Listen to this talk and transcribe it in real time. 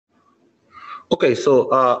Okay, so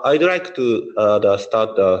I'd like to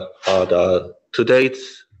start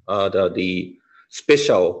today's the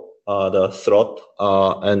special the slot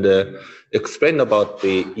and explain about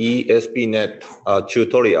the ESPnet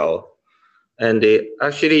tutorial. And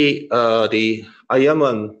actually, I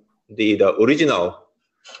am the original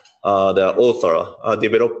the author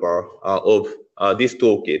developer of this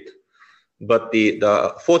toolkit. But the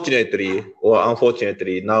fortunately or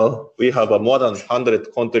unfortunately, now we have more than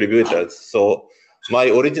 100 contributors. So my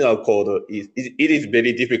original code it is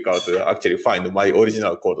very difficult to actually find my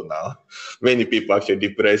original code now. Many people actually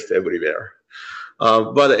replaced everywhere.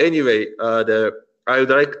 But anyway, I would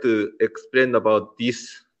like to explain about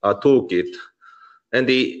this toolkit. And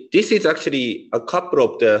this is actually a couple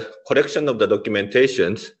of the collection of the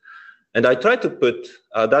documentations. And I try to put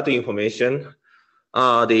that information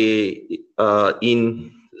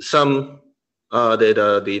in some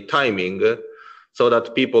the timing so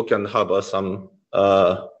that people can have some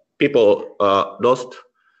people lost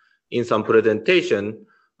in some presentation.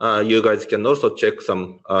 You guys can also check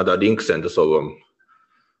some the links and so on.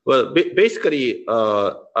 Well, basically,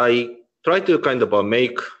 I try to kind of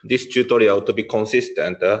make this tutorial to be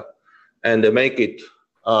consistent and make it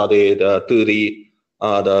the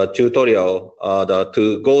tutorial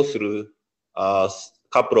to go through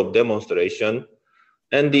couple of demonstration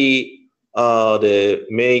and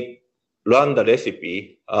run the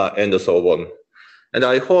recipe and so on. And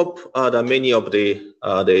I hope that many of the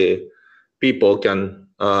people can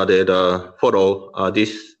follow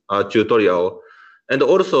this tutorial. And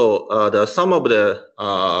also some of the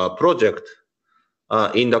project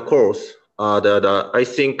in the course I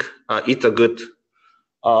think it's a good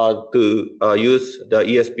to use the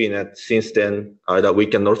ESPnet. Since then that we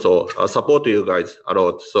can also support you guys a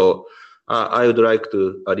lot. So I would like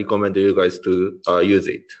to recommend you guys to use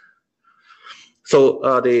it. So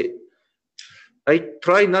I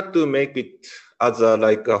try not to make it as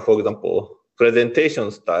for example,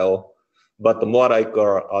 presentation style, but more like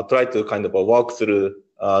try to kind of walk through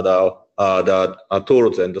the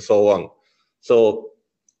tools and so on. So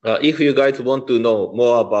if you guys want to know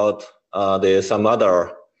more about some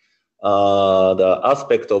other the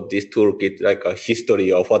aspect of this toolkit, like a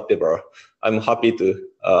history or whatever, I'm happy to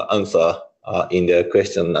answer in the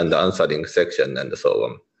question and answering section and so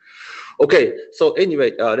on. Okay, so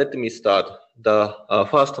anyway, let me start the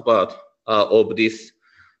first part of this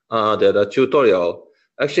the tutorial.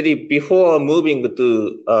 Actually, before moving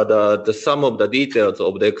to the some of the details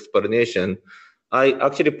of the explanation, I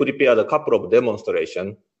actually prepared a couple of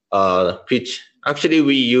demonstration, which actually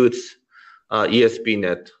we use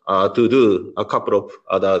ESPnet to do a couple of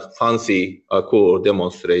other fancy, cool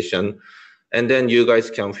demonstration, and then you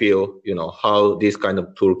guys can feel, how this kind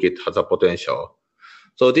of toolkit has a potential.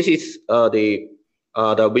 So this is we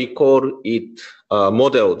call it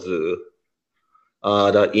models in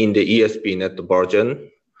the ESPnet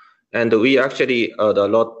version, and we actually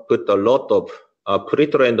put a lot of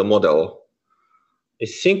pre-trained model. I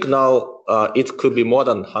think now it could be more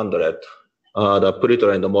than 100 the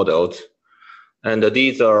pre-trained models. And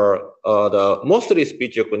these are the mostly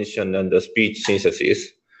speech recognition and the speech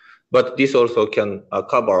synthesis, but this also can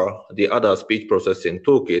cover the other speech processing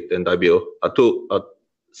toolkit, and I will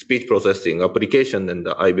speech processing application, and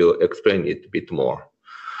I will explain it a bit more.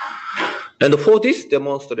 And for this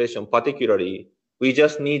demonstration particularly, we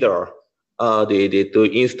just need to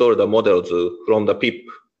install the models from the pip.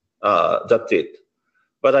 That's it.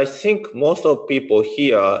 But I think most of people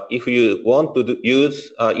here, if you want to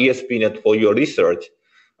use ESPnet for your research,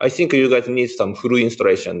 I think you guys need some full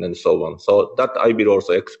installation and so on. So that I will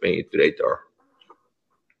also explain it later.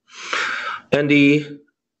 And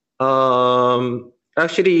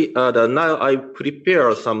now I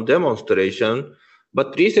prepare some demonstration,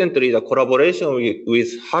 but recently the collaboration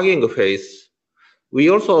with Hugging Face, we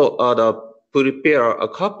also prepare a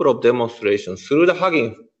couple of demonstrations through the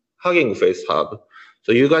Hugging Face Hub.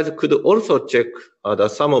 So you guys could also check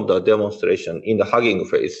some of the demonstration in the Hugging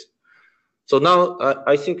Face. So now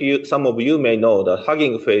I think some of you may know that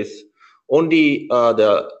Hugging Face only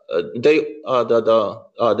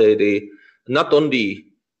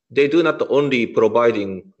they do not only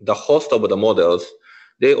providing the host of the models,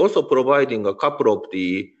 they also providing a couple of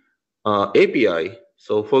the API.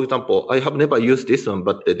 So for example, I have never used this one,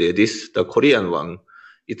 but the Korean one,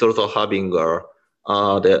 it's also having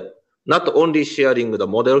not only sharing the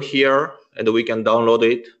model here, and we can download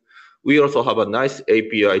it, we also have a nice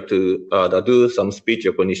API to do some speech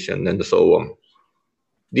recognition and so on.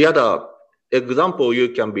 The other example you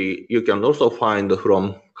can also find from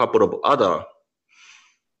a couple of other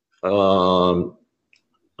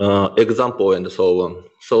example and so on.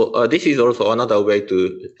 So this is also another way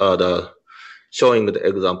to showing the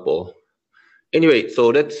example. Anyway, so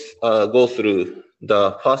let's go through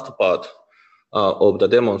the first part of the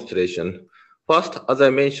demonstration. First, as I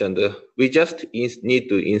mentioned, we just need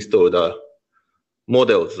to install the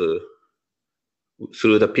models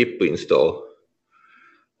through the pip install.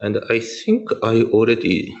 And I think I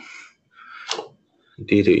already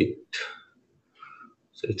did it.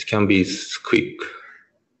 So it can be quick.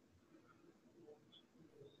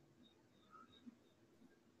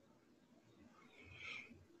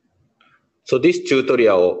 So this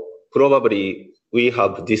tutorial, probably we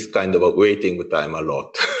have this kind of a waiting time a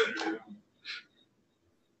lot.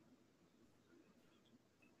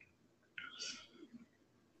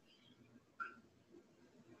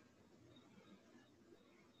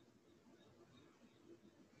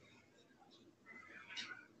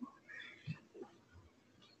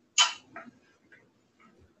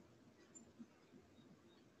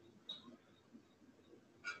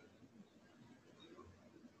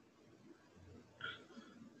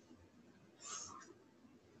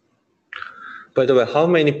 By the way, how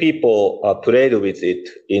many people played with it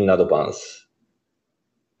in advance?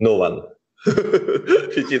 No one.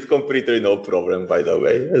 Which is completely no problem, by the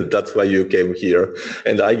way. That's why you came here.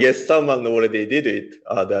 And I guess someone already did it,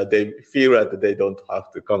 that they feel that they don't have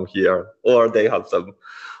to come here, or they have some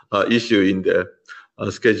issue in the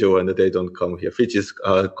schedule and they don't come here, which is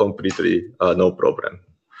completely no problem.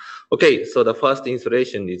 Okay, so the first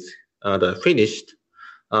installation is finished.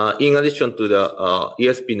 In addition to the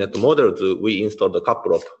ESPnet models, we installed a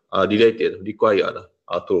couple of related required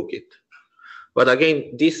toolkit. But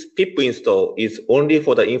again, this pip install is only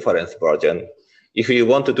for the inference version. If you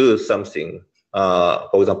want to do something,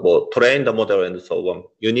 for example, train the model and so on,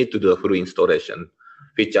 you need to do a full installation,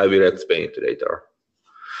 which I will explain it later.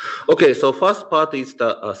 Okay, so first part is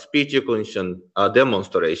the speech recognition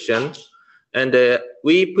demonstration. And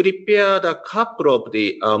we prepared a couple of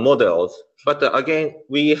the models, but again,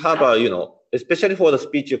 we have especially for the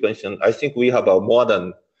speech recognition, I think we have more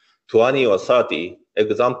than 20 or 30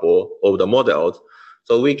 example of the models.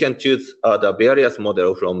 So we can choose the various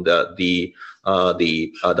model from the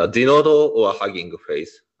Zenodo or Hugging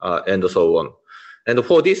Face and so on. And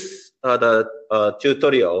for this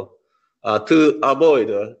tutorial, to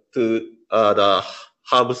avoid to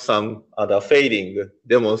have some failing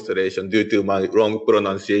demonstration due to my wrong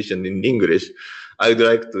pronunciation in English, I would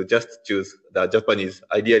like to just choose the Japanese.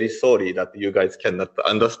 I'm really sorry that you guys cannot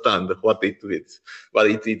understand what it is, but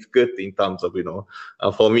it's good in terms of,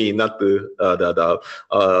 for me not to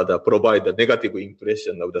provide the negative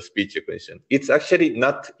impression of the speech recognition. It's actually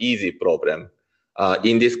not easy problem.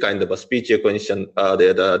 In this kind of a speech recognition,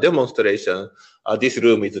 the demonstration, this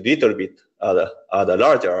room is a little bit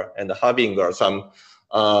larger and having some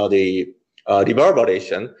the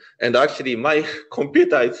reverberation. And actually, my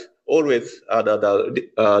computer is always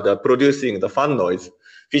the producing the fan noise,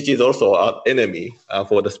 which is also an enemy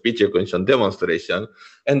for the speech recognition demonstration.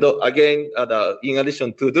 And again, in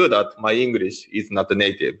addition to do that, my English is not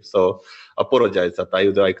native. So apologize that I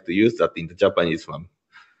would like to use that in the Japanese one.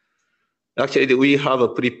 Actually, we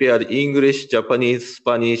have prepared English, Japanese,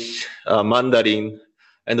 Spanish, Mandarin,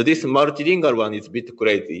 and this multilingual one is a bit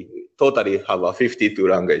crazy. Totally have 52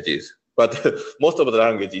 languages, but most of the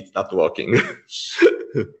language is not working.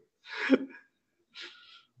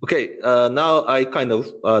 Okay, now I kind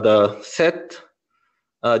of set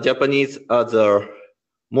Japanese as a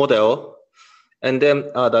model, and then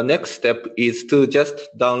the next step is to just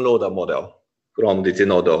download a model from the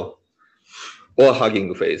Zenodo or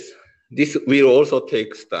Hugging Face. This will also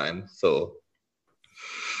take time, so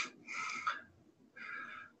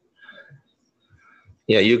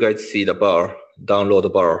yeah, you guys see the bar,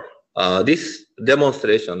 download bar. This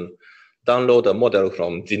demonstration, download a model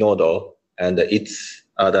from Zenodo, and it's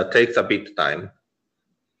that takes a bit time.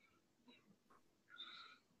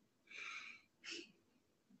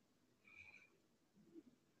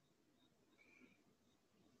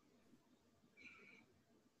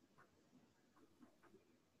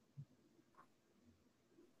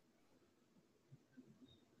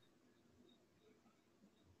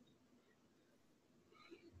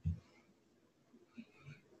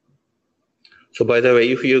 So by the way,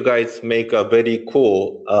 if you guys make a very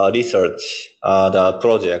cool research the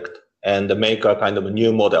project and make a kind of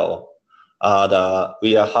new model,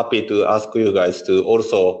 we are happy to ask you guys to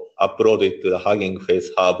also upload it to the Hugging Face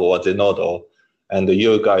Hub or Zenodo. And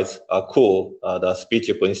you guys are cool, the speech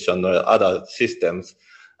recognition or other systems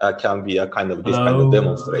can be a kind of this kind of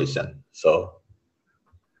demonstration. So,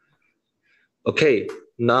 okay,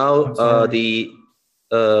 now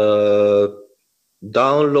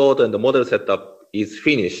download and the model setup is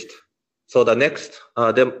finished. So the next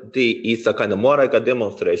is a kind of more like a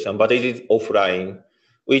demonstration, but it is offline.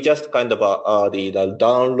 We just kind of the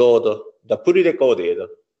download the pre-recorded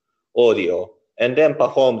audio and then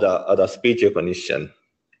perform the speech recognition.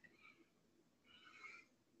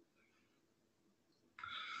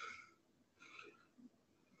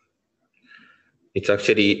 It's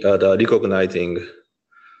actually the recognizing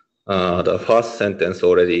the first sentence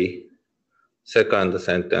already, second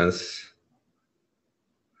sentence,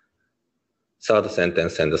 third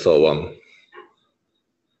sentence, and so on.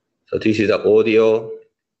 So this is the audio.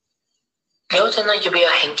 両手の指を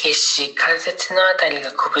変形し、関節のあたり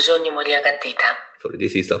がこぶ状に盛り上がっていた。Sorry,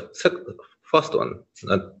 this is the first one,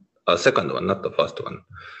 not second one, not the first one.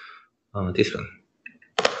 This one.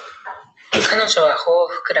 彼女は頬を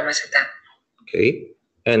膨らませた。Okay.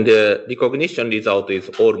 And the recognition result is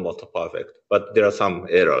almost perfect, but there are some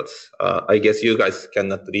errors. I guess you guys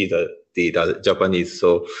cannot read the Japanese,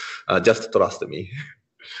 so just trust me.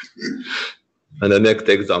 And the next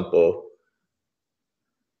example.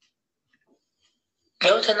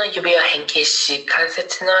 両手の指を変形し、関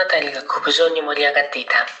節のあたりがこぶ状に盛り上がってい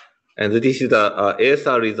た。And this is the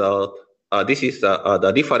ASR result. This is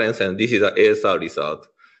the reference, and this is the ASR result.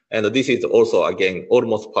 And this is also, again,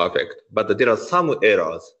 almost perfect. But there are some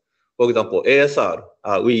errors. For example, ASR,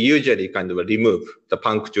 we usually kind of remove the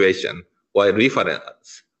punctuation, while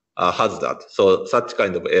reference has that. So such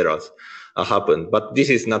kind of errors happen. But this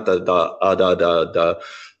is not the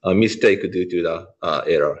mistake due to the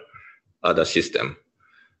error, the system.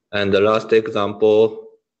 And the last example.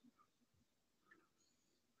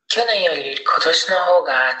 去年より今年の方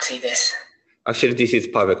が暑いです。Actually, this is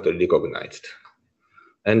perfectly recognized.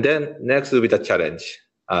 And then next will be the challenge.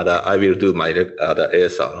 I will do my the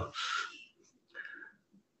ASR.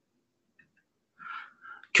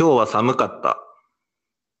 今日は寒かった。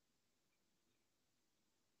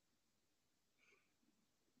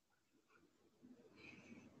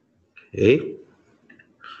今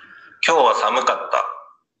日は寒かった。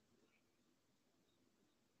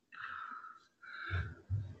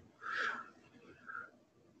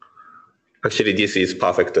Actually, this is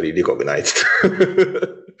perfectly recognized.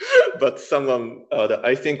 But someone,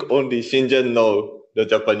 I think only Shinji know the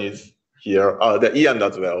Japanese here. The Ian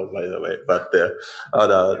as well, by the way. But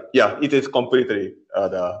yeah, it is completely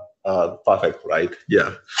perfect, right?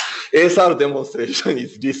 Yeah. ASR demonstration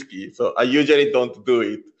is risky, so I usually don't do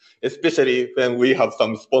it, especially when we have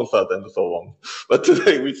some sponsors and so on. But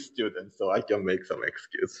today with students, so I can make some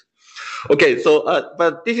excuse. Okay, so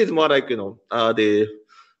but this is more like the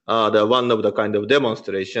one of the kind of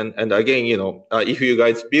demonstration. And again, if you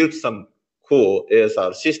guys build some cool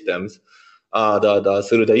ASR systems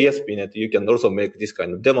through the ESPnet, you can also make this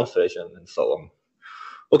kind of demonstration and so on.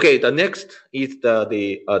 Okay, the next is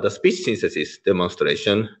the speech synthesis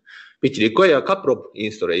demonstration, which require a couple of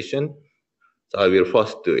installation. So I will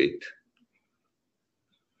first do it.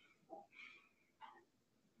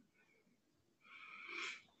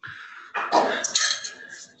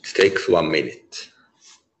 It takes 1 minute.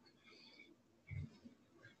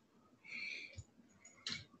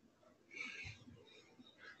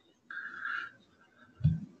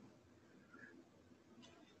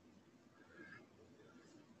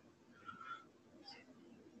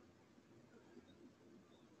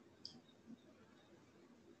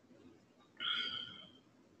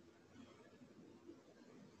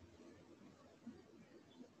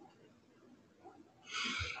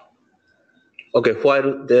 Okay,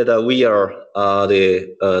 while we are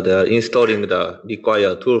installing the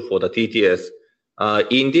required tool for the TTS,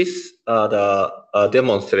 in this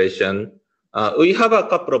demonstration, we have a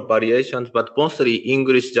couple of variations, but mostly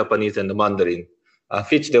English, Japanese, and Mandarin.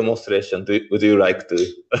 Which demonstration would you like to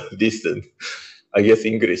listen? I guess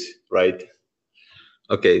English, right?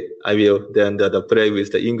 Okay, I will then play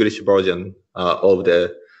with the English version of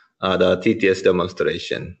the TTS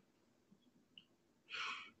demonstration.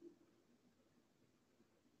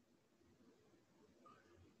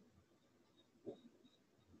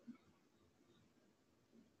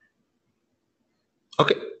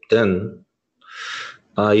 Okay, then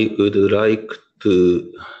I would like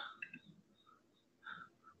to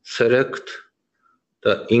select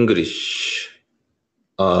the English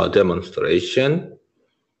demonstration.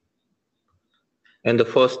 And the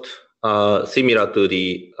first, similar to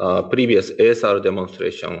the previous ASR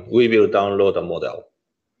demonstration, we will download a model.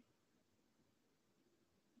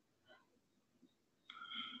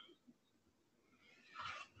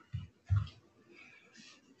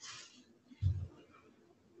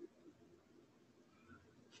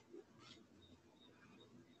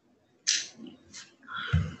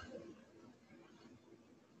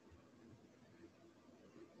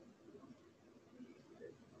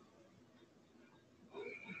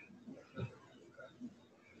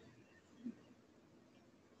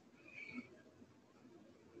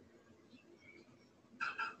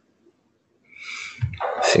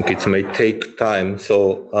 think it may take time.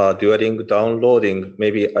 So during downloading,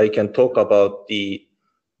 maybe I can talk about the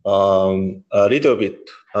a little bit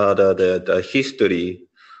the history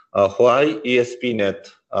why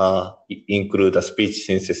ESPnet include the speech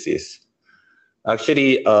synthesis.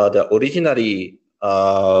 Actually, originally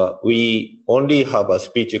we only have a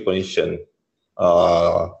speech recognition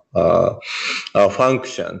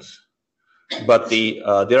functions. But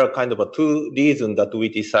there are kind of two reasons that we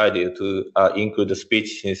decided to include the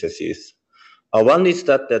speech synthesis. One is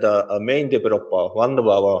that the main developer, one of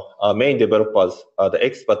our main developers, the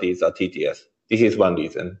expertise at TTS. This is one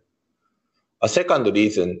reason. A second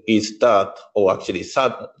reason is that, or actually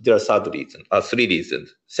there are three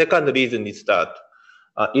reasons. Second reason is that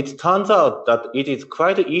it turns out that it is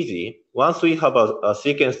quite easy. Once we have a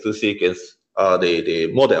sequence-to-sequence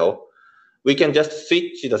the model, we can just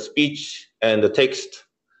switch the speech and the text,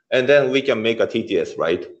 and then we can make a TTS,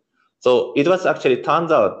 right? So it was actually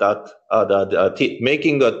turns out that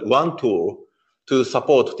making one tool to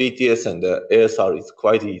support TTS and the ASR is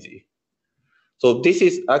quite easy. So this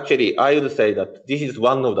is actually, I would say that this is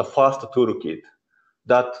one of the first toolkit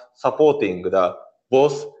that supporting the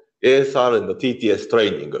both ASR and the TTS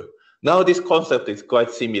training. Now this concept is quite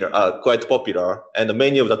similar, quite popular, and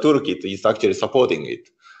many of the toolkit is actually supporting it.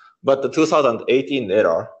 But the 2018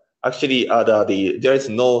 era, actually, there is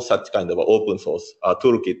no such kind of open source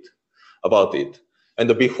toolkit about it.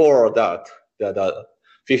 And before that, the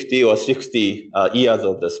 50 or 60 years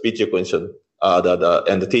of the speech recognition and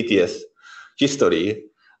the TTS history,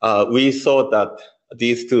 we saw that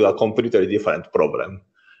these two are completely different problem.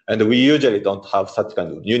 And we usually don't have such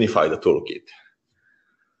kind of unified toolkit.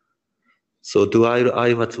 So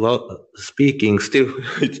I was speaking, still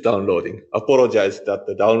it's downloading. Apologize that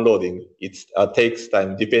the downloading takes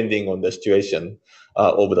time depending on the situation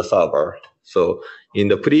of the server. So in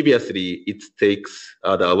the previously, it takes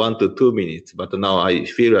 1 to 2 minutes, but now I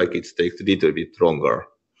feel like it takes a little bit longer.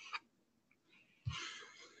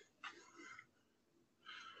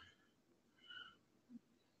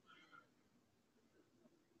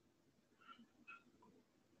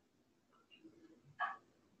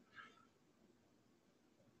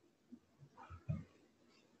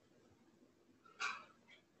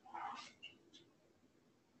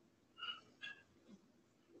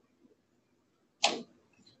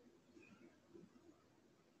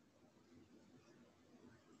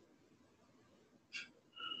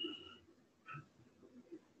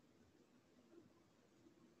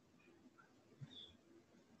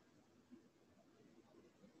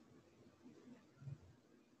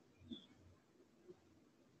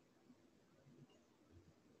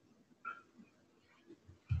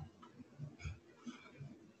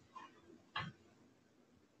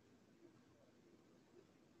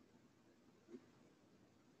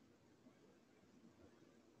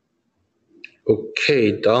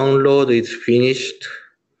 Okay, download is finished,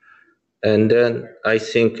 and then I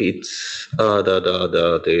think it's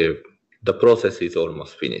the process is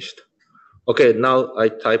almost finished. Okay, now I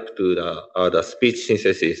type to the speech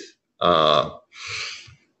synthesis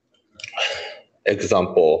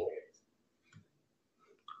example.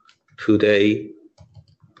 Today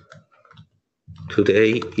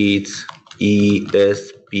is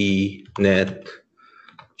ESPnet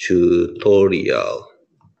tutorial.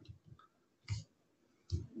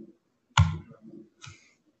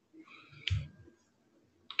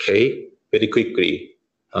 Okay, very quickly,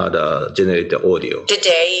 generate the audio.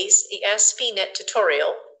 Today's ESPnet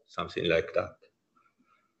tutorial. Something like that.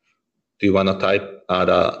 Do you want to type?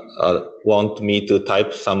 Want me to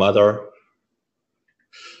type some other?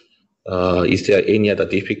 Is there any other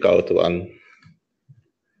difficult one?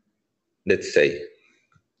 Let's say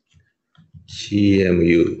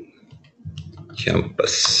CMU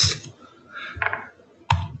campus.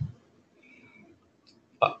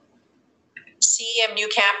 CMU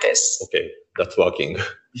campus. Okay, that's working.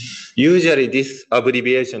 Usually this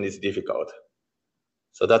abbreviation is difficult.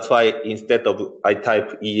 So that's why instead of I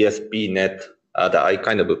type ESPnet, I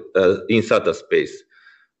kind of insert a space.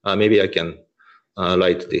 Maybe I can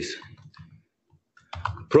write this.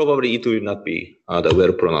 Probably it will not be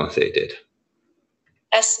well pronounced. ESPnet.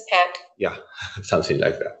 Yeah, something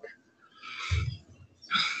like that.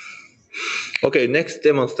 Okay, next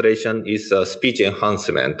demonstration is speech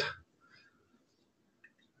enhancement.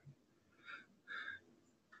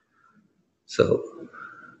 So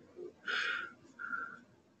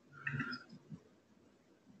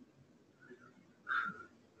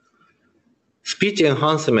speech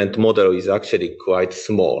enhancement model is actually quite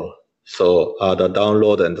small. So the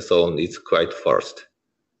download and so on is quite fast.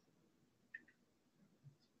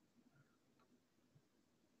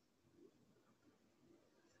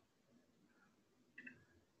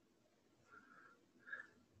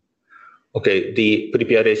 Okay, the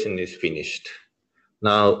preparation is finished.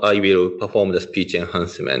 Now I will perform the speech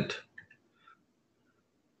enhancement.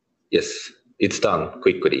 Yes, it's done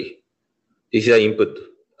quickly. This is the input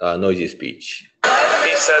noisy speech.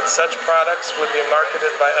 He said such products would be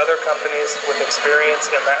marketed by other companies with experience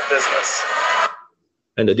in that business.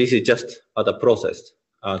 And this is just the process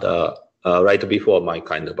right before my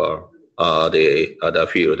kind of the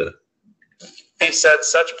field. He said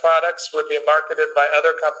such products would be marketed by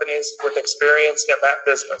other companies with experience in that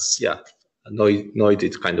business. Yeah, noise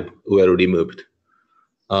is kind of well removed.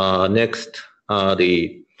 Next,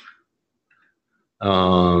 the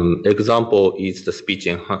example is the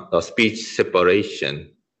speech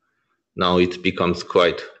separation. Now it becomes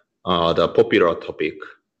quite the popular topic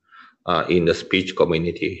in the speech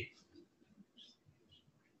community.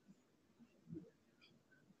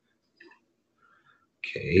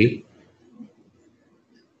 Okay.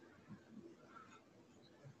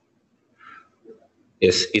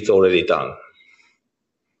 Yes, it's already done.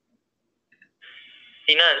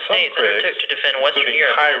 The United States undertook to defend Western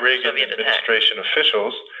Europe against Soviet administration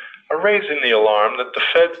officials are raising the alarm that the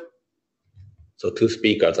Fed. So two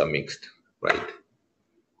speakers are mixed, right?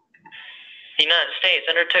 The United States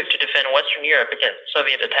undertook to defend Western Europe against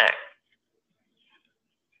Soviet attack.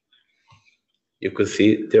 You could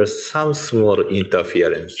see there's some small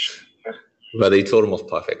interference, but it's almost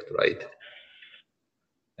perfect, right?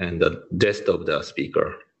 And the rest of the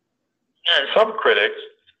speaker. Some critics,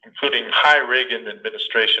 including high Reagan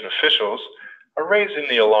administration officials, are raising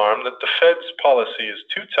the alarm that the Fed's policy is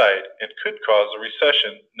too tight and could cause a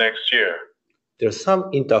recession next year. There's some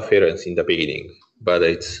interference in the beginning, but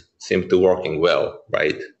it seems to working well,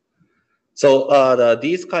 right? So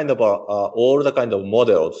these kind of all the kind of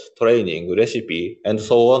models, training, recipe, and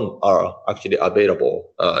so on are actually available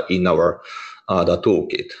in our the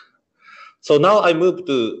toolkit. So now I move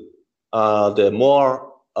to the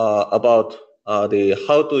more about the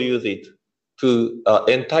how to use it to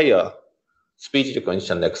entire speech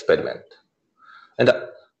recognition experiment. And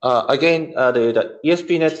again, the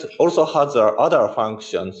ESPnet also has other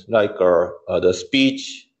functions like the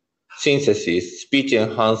speech synthesis, speech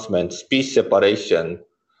enhancement, speech separation,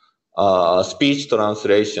 speech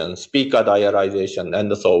translation, speaker diarization,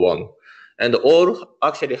 and so on. And all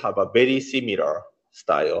actually have a very similar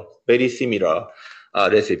style, very similar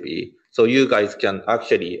recipe. So you guys can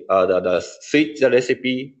actually switch the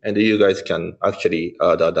recipe, and you guys can actually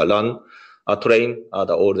run, train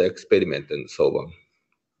all the experiment and so on.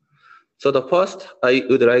 So the first, I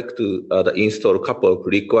would like to install a couple of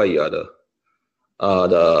required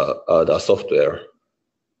the software.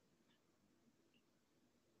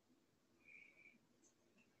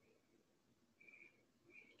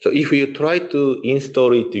 So if you try to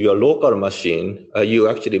install it to your local machine, you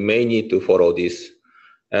actually may need to follow this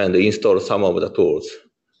and install some of the tools.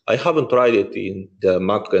 I haven't tried it in the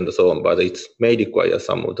Mac and so on, but it may require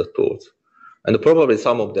some of the tools. And probably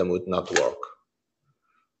some of them would not work.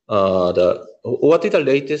 What is the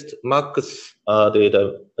latest Macs?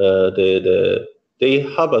 They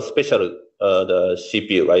have a special the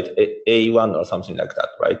CPU, right? A1 or something like that,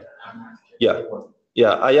 right? Yeah.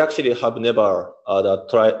 Yeah, I actually have never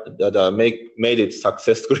made it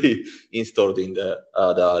successfully installed in the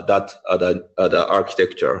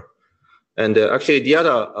architecture. And actually, the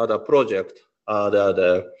other project,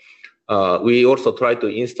 we also try to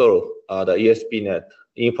install the ESPnet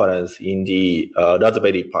inference in the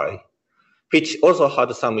Raspberry Pi, which also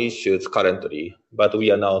had some issues currently, but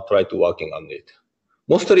we are now trying to working on it.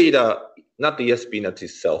 Mostly not the ESPnet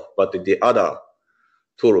itself, but the other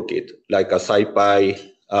toolkit, like a SciPy,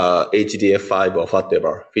 HDF5 or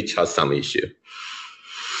whatever, which has some issue.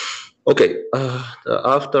 Okay,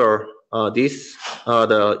 after this,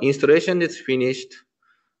 the installation is finished.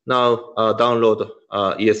 Now download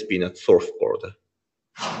ESPnet source code.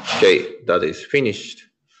 Okay, that is finished.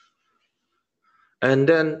 And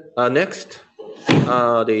then next,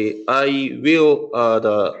 I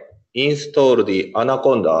will install the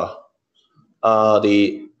Anaconda.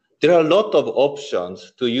 There are a lot of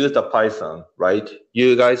options to use the Python, right?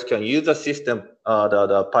 You guys can use the system,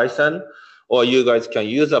 the Python, or you guys can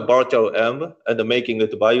use a virtual env and making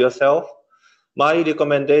it by yourself. My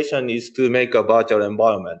recommendation is to make a virtual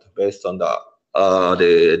environment based on the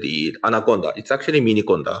Anaconda. It's actually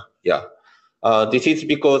Miniconda, yeah. This is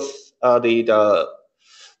because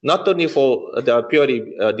not only for the purely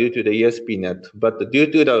due to the ESPnet, but due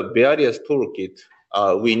to the various toolkit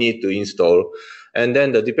we need to install, and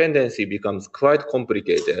then the dependency becomes quite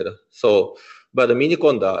complicated. So, but the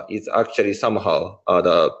Miniconda is actually somehow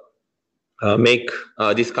make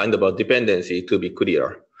this kind of a dependency to be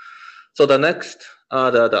clear. So the next,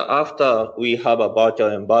 after we have a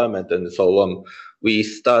virtual environment and so on, we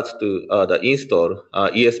start to install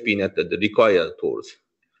ESPnet, the required tools.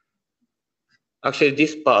 Actually,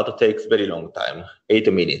 this part takes very long time,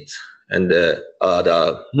 8 minutes, and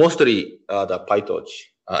mostly the PyTorch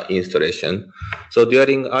installation. So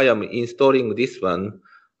during I am installing this one,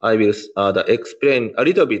 I will explain a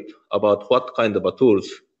little bit about what kind of tools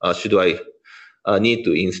should I need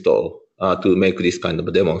to install to make this kind of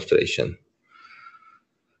a demonstration.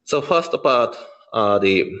 So first part,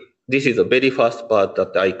 this is the very first part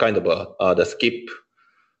that I kind of skip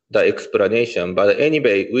the explanation. But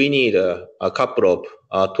anyway, we need a couple of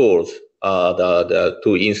tools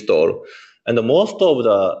to install, and most of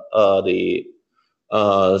the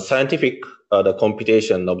scientific the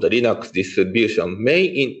computation of the Linux distribution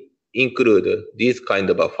may include these kind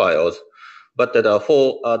of files. But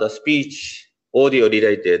for the speech audio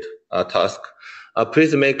related task,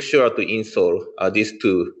 please make sure to install these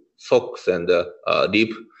two SOX and lib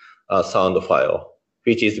sound file,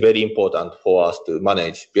 which is very important for us to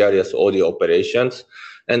manage various audio operations.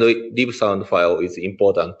 And the lib sound file is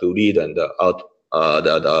important to read and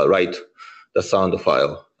write the sound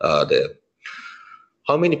file there.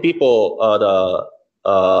 How many people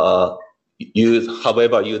have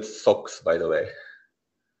ever used SOX, by the way?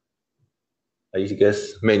 I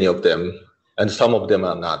guess many of them, and some of them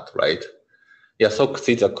are not, right? Yeah, SOX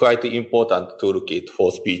is a quite important toolkit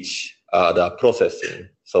for speech the processing.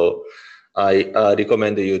 So I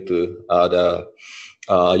recommend you to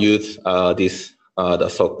use this the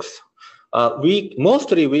SOX.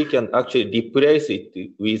 We can actually replace it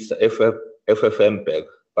with FFmpeg,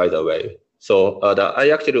 by the way. So I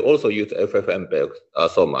actually also use FFmpeg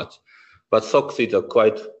so much, but SOX is a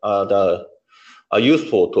quite a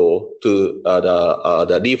useful tool to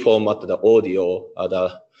reformat the audio,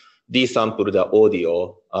 desample the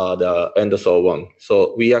audio, and so on.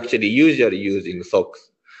 So we actually usually using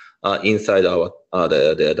SOX inside our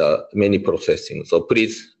the many processing. So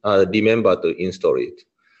please remember to install it.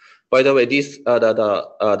 By the way, this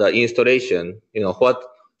the installation, what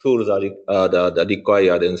tools are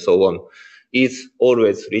required and so on, is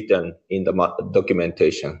always written in the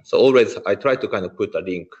documentation. So always I try to kind of put a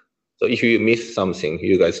link. So if you miss something,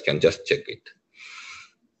 you guys can just check it.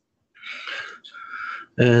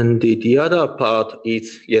 And the other part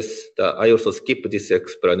is, yes, I also skipped this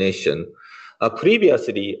explanation.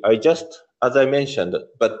 Previously, as I mentioned,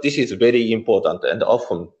 but this is very important and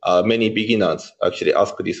often many beginners actually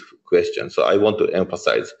ask this question. So I want to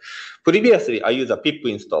emphasize. Previously, I use a pip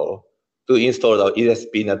install to install the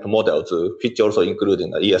ESPnet models, which also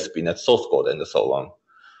including the ESPnet source code and so on.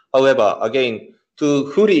 However, again,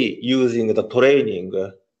 to fully using the training,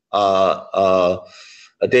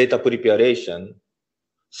 data preparation,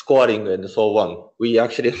 scoring, and so on, we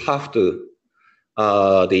actually have to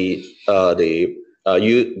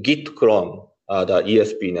git clone the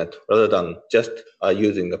ESPnet rather than just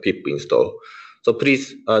using the pip install. So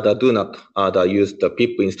please do not use the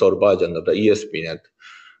pip install version of the ESPnet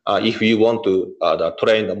if you want to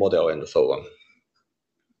train the model and so on.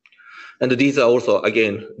 And these are also,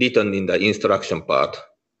 again, written in the installation part.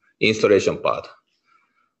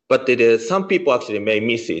 But some people actually may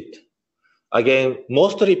miss it. Again,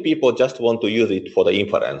 mostly people just want to use it for the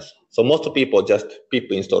inference. So most people just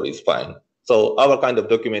pip install is fine. So our kind of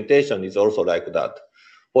documentation is also like that.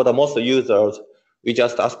 For the most users, we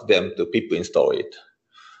just ask them to pip install it.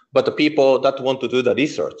 But the people that want to do the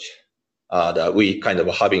research, that we kind of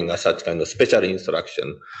having such kind of special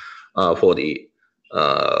instruction for the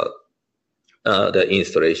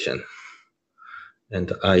installation.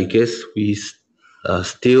 And I guess we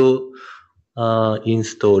still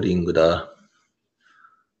installing the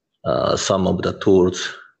some of the tools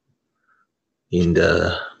in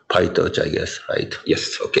the PyTorch, I guess, right?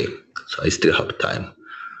 Yes, okay. So I still have time.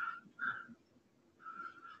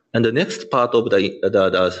 And the next part of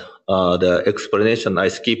the explanation I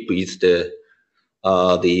skip is the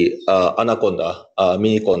Anaconda,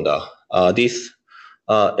 Miniconda. This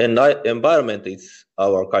environment is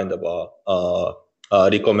our kind of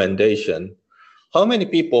recommendation. How many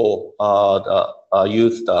people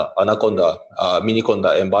use the Anaconda,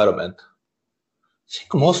 Miniconda environment? I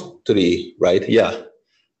think mostly, right? Yeah,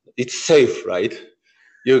 it's safe, right?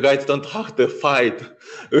 You guys don't have to fight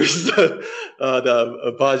with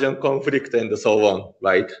the version conflict and so on,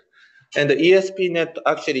 right? And the ESPnet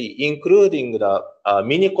actually including the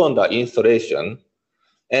Miniconda installation,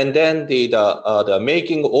 and then the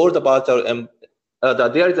making all the virtual,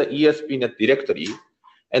 there is a ESPnet directory,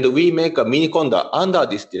 and we make a Miniconda under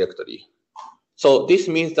this directory. So this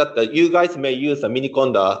means that you guys may use a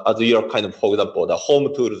Miniconda as your kind of, for example, the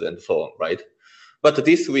home tools and so on, right? But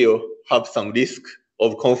this will have some risk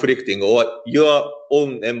of conflicting or your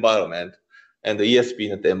own environment and the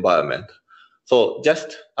ESPnet environment. So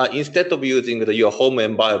just instead of using your home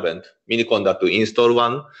environment Miniconda to install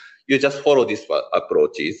one, you just follow these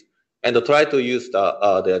approaches and try to use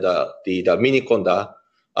the Miniconda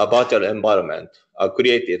virtual environment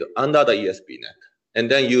created under the ESPnet. And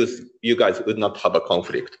then you guys would not have a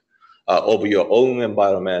conflict of your own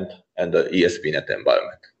environment and the ESPnet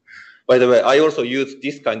environment. By the way, I also use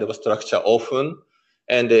this kind of structure often.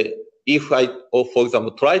 And if I, for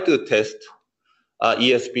example, try to test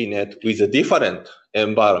ESPnet with a different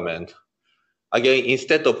environment, again,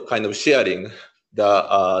 instead of kind of sharing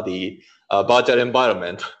the virtual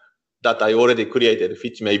environment that I already created,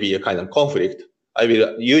 which may be a kind of conflict, I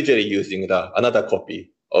will usually using another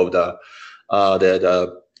copy of the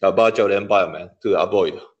virtual environment to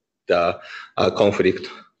avoid the conflict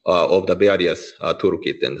of the various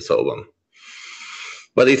toolkit and so on.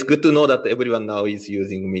 But it's good to know that everyone now is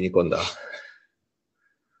using Miniconda.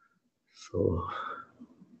 So.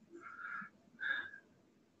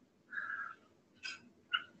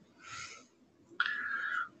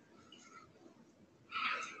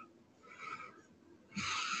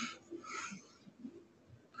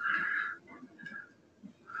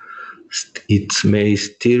 It may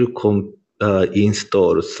still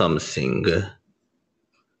install something.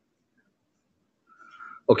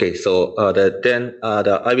 Okay, so then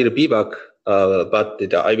I will be back, but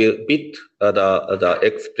I will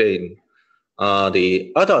explain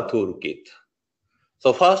the other toolkit.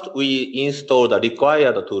 So first we install the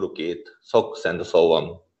required toolkit, socks and so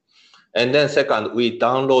on. And then second, we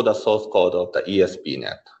download the source code of the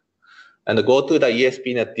ESPnet. And go to the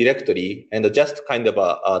ESPnet directory and just kind of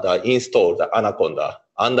install the Anaconda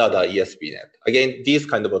under the ESPnet. Again, these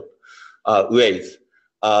kind of ways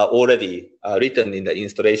are already written in the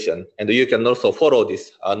installation, and you can also follow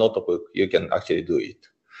this notebook. You can actually do it.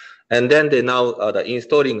 And then now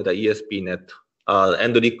installing the ESPnet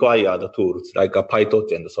and require the tools like a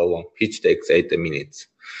PyTorch and so on, which takes 8 minutes.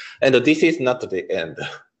 And this is not the end.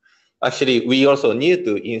 Actually, we also need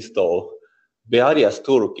to install various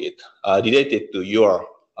toolkit related to your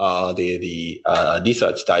the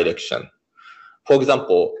research direction. For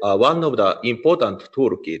example, one of the important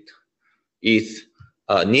toolkit is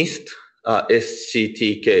NIST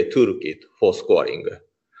SCTK toolkit for scoring.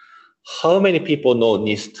 How many people know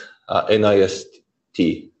NIST NIST?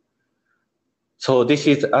 So this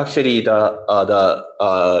is actually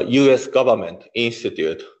the U.S. government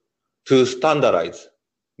institute to standardize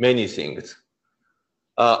many things.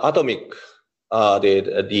 Atomic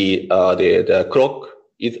the clock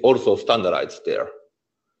is also standardized there.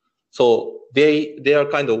 So their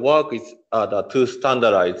kind of work is to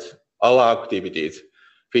standardize our activities,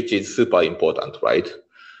 which is super important, right?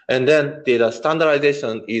 And then the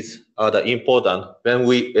standardization is important when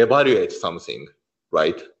we evaluate something,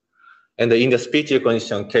 right? And in the speech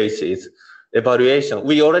recognition cases, evaluation,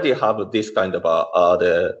 we already have this kind of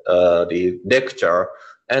the lecture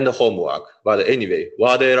and the homework. But anyway,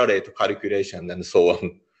 word error rate calculation and so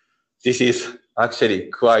on. This is actually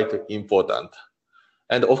quite important.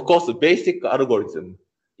 And of course, the basic algorithm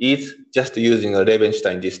is just using a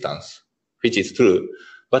Levenstein distance, which is true.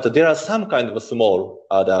 But there are some kind of small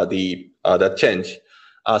the change,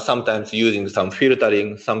 sometimes using some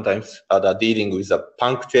filtering, sometimes dealing with the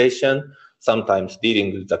punctuation, sometimes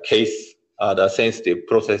dealing with the case, the sensitive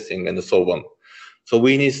processing and so on. So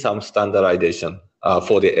we need some standardization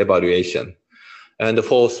for the evaluation. And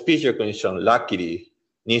for speech recognition, luckily,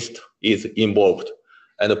 NIST is involved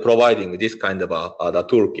and providing this kind of the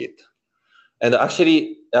toolkit. And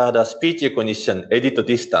actually, the speech recognition edit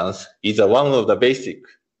distance is one of the basic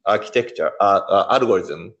architecture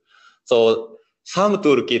algorithm. So some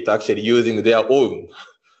toolkit actually using their own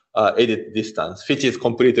edit distance, which is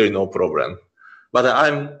completely no problem. But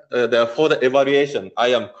for the evaluation, I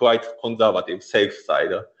am quite conservative, safe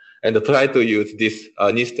side, and try to use this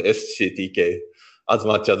NIST SCTK as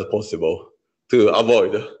much as possible to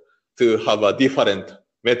avoid to have a different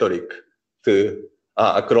metric to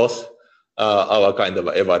across our kind of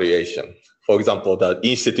evaluation. For example, the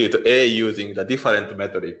Institute A using the different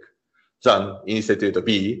metric than Institute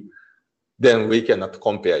B, then we cannot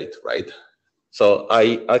compare it, right? So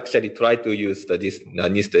I actually try to use this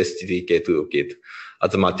NIST SCTK toolkit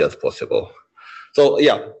as much as possible. So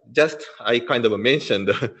yeah, just I kind of mentioned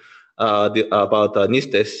about the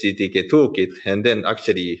NIST SCTK toolkit, and then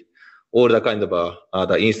actually all the kind of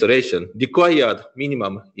the installation, required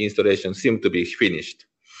minimum installation seem to be finished.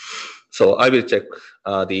 So I will check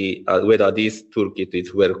whether this toolkit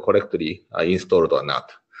is well correctly installed or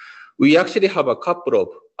not. We actually have a couple of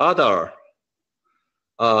other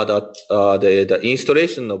the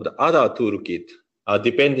installation of the other toolkit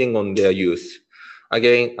depending on their use.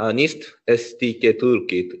 Again, NIST SDK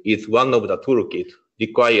toolkit is one of the toolkit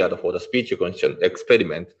required for the speech recognition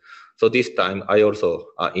experiment. So this time I also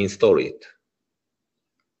install it.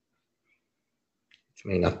 It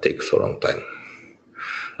may not take so long time.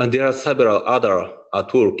 And there are several other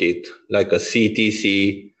toolkit like a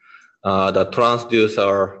CTC, the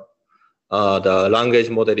transducer, the language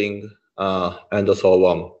modeling, and so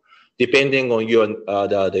on. Depending on your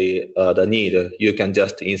the need, you can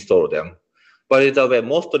just install them. By the way,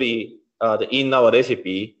 mostly in our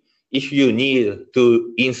recipe, if you need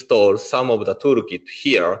to install some of the toolkit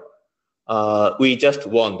here, we just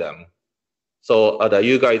want them. So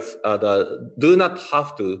you guys do not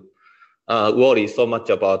have to worry so much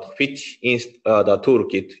about which the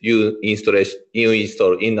toolkit you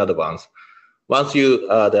install in advance. Once you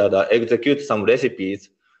execute some recipes,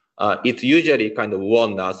 it usually kind of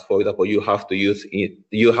warns us. For example, you have to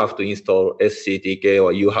install SCTK,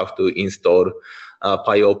 or you have to install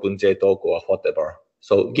PyOpenJTalk or whatever.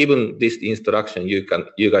 So given this instruction, you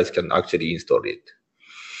guys can actually install it.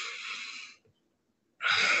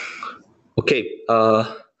 Okay.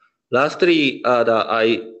 Lastly,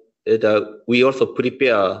 we also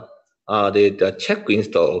prepare the check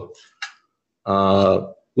install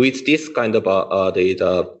with this kind of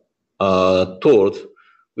tools.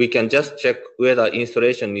 We can just check whether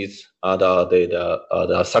installation is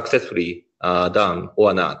successfully done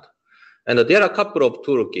or not. And there are a couple of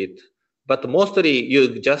toolkits, but mostly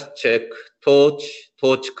you just check Torch,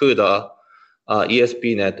 CUDA,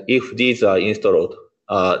 ESPnet. If these are installed,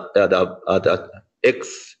 the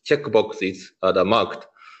X checkbox is marked,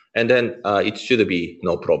 and then it should be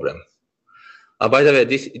no problem. By the way,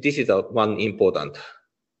 this is one important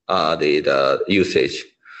the usage.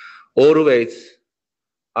 Always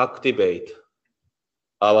activate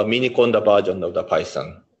our Miniconda version of the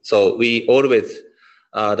Python. So we always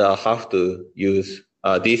have to use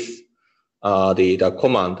this the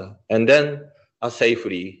command, and then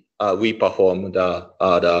safely we perform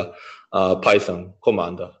the Python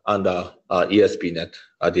command under ESPnet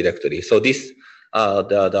directory. So this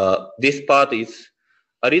this part is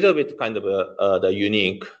a little bit kind of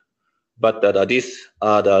unique, but this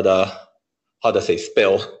how to say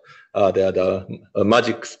spell, the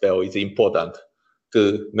magic spell is important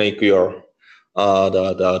to make your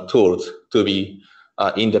the tools to be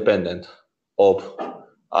independent of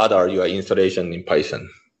your installation in Python.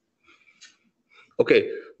 Okay,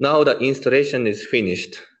 now the installation is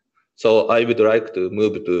finished. So I would like to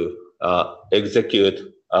move to execute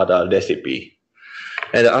the recipe.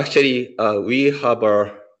 And actually, we have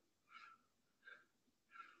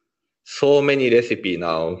so many recipes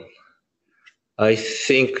now. I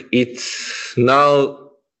think it's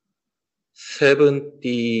now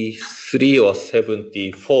 73 or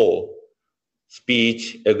 74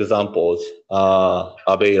 speech examples are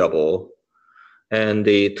available. And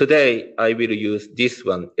today I will use this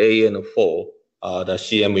one, AN4, the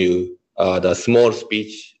CMU, the small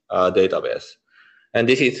speech database. And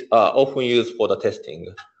this is often used for the testing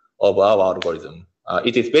of our algorithm.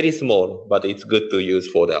 It is very small, but it's good to use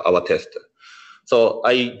for our test. So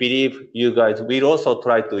I believe you guys will also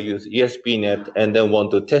try to use ESPnet and then want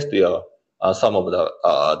to test your some of the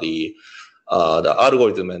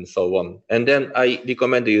algorithm and so on. And then I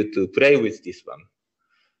recommend you to play with this one.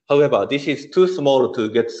 However, this is too small to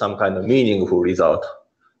get some kind of meaningful result.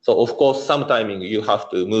 So of course, sometime you have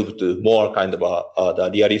to move to more kind of the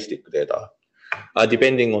realistic data,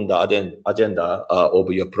 depending on the agenda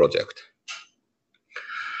of your project.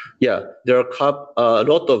 Yeah, there are a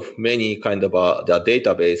lot of many kind of the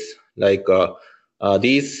database, like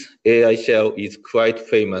this AI shell is quite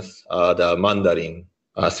famous, the Mandarin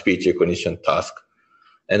speech recognition task.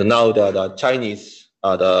 And now the Chinese,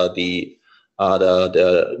 the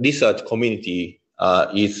research community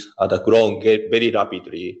is grown very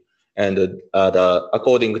rapidly. And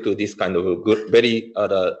according to this kind of very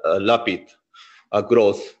rapid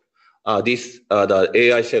growth, the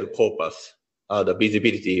AI shell corpus, the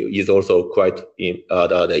visibility is also quite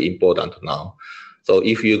important now. So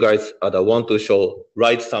if you guys want to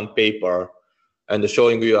write some paper and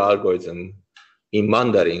showing your algorithm in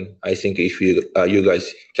Mandarin, I think if you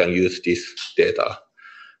guys can use this data.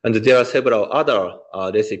 And there are several other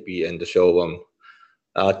recipe and so on.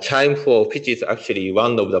 Chime for, which is actually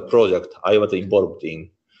one of the projects I was involved in,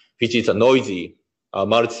 which is a noisy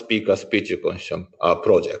multi-speaker speech recognition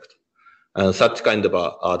project. and such kind of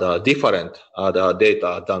the different the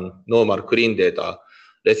data than normal clean data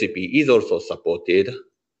recipe is also supported.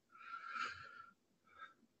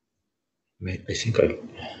 I think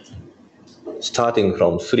starting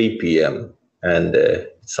from 3 p.m. and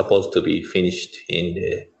it's supposed to be finished in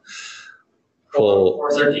the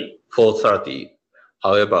 4:30.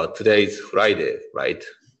 However, today is Friday, right?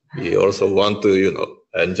 We also want to,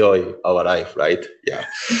 enjoy our life, right? Yeah.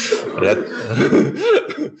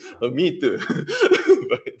 Me too.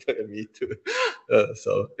 Me too.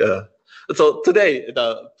 So today,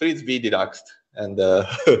 please be relaxed. And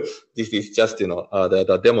this is just,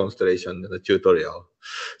 the demonstration, the tutorial.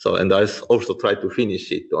 So, and I also try to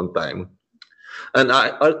finish it on time. And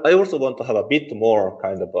I also want to have a bit more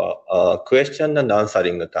kind of a question and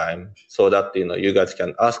answering the time, so that you guys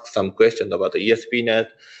can ask some questions about the ESPnet,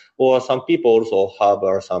 or some people also have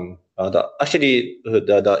some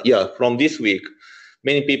from this week,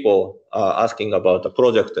 many people are asking about the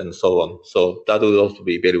project and so on. So that will also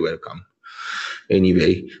be very welcome.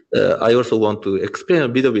 Anyway, I also want to explain a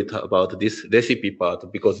little bit about this recipe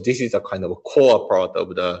part, because this is a kind of a core part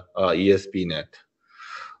of the ESPnet.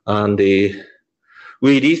 And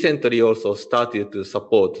we recently also started to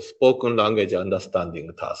support spoken language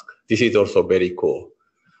understanding task. This is also very cool.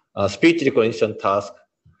 Speech recognition task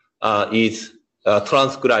is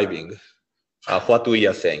transcribing what we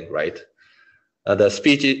are saying, right? The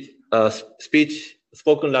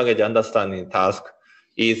spoken language understanding task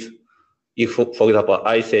is, if, for example,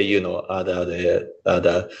 I say,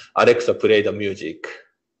 the Alexa play the music,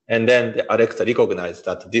 and then the Alexa recognizes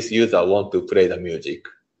that this user wants to play the music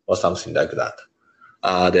or something like that.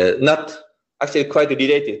 They're not actually quite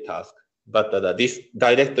related task, but this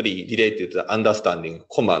directly related to understanding,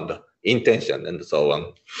 command, intention, and so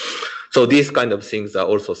on. So these kind of things are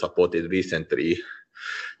also supported recently.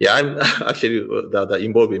 Yeah, I'm actually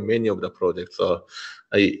involved in many of the projects, so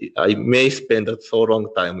I may spend so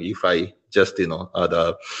long time if I just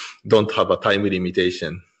don't have a time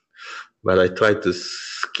limitation. But I try to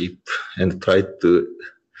skip and try to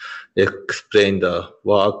explain the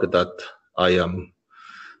work that I am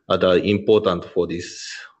important for this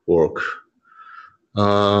work.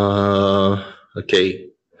 Okay,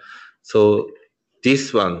 so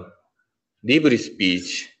this one, Libre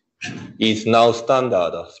Speech, is now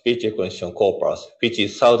standard speech recognition corpus, which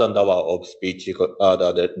is 1,000 hours of speech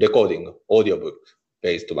the recording,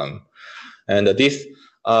 audiobook-based one. And this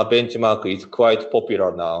benchmark is quite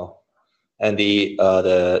popular now. And it's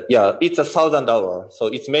 1,000 hours, so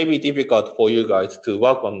it may be difficult for you guys to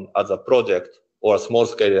work on as a project or a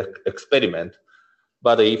small-scale experiment.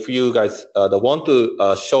 But if you guys want to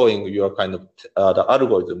showing your kind of the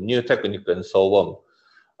algorithm, new technique, and so on,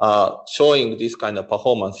 showing this kind of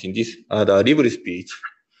performance in this the Libre Speech,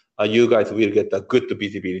 you guys will get a good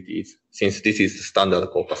visibility, since this is the standard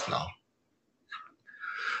corpus now.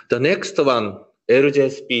 The next one, LJ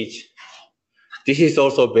Speech. This is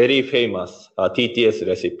also very famous TTS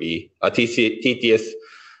recipe, TTS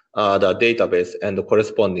the database and the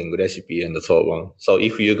corresponding recipe and so on. So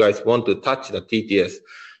if you guys want to touch the TTS,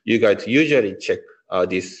 you guys usually check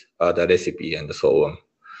this the recipe and so on.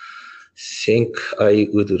 Think I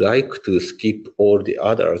would like to skip all the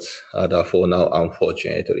others for now,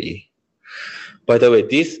 unfortunately. By the way,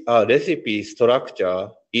 this recipe structure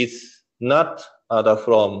is not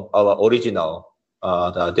from our original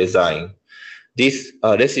the design. This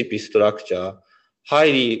recipe structure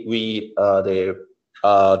highly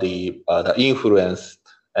influenced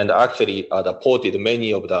and actually ported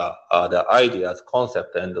many of the ideas,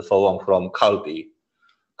 concept, and so on from Caldi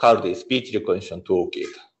speech recognition toolkit.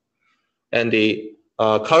 And the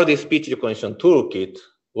Caldi speech recognition toolkit,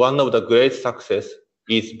 one of the great success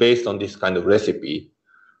is based on this kind of recipe.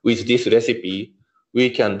 With this recipe, we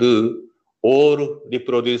can do all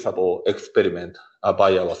reproducible experiment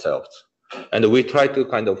by ourselves. And we try to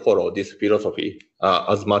kind of follow this philosophy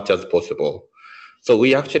as much as possible. So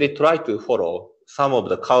we actually try to follow some of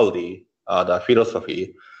the Caldi the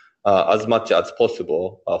philosophy as much as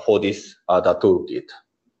possible for this the toolkit.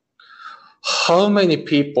 How many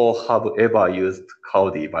people have ever used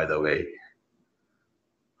Caldi, by the way?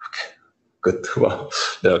 Okay, good. Well,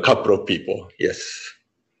 there are a couple of people, yes.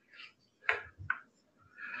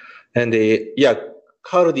 And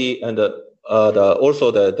Caldi and also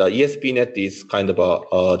the ESPnet is kind of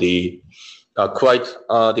quite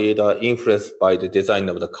influenced by the design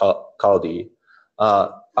of the Caldi.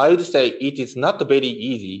 I would say it is not very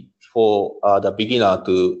easy for the beginner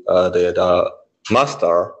to the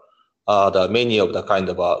master the many of the kind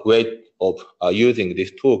of way of using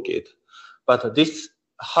this toolkit, but this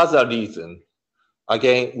has a reason.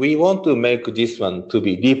 again, we want to make this one to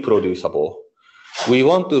be reproducible. We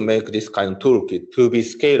want to make this kind of toolkit to be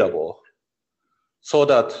scalable so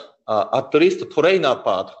that at least the trainer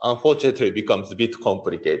part, unfortunately, becomes a bit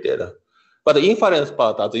complicated. But the inference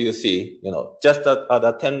part, as you see, just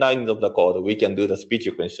the 10 lines of the code, we can do the speech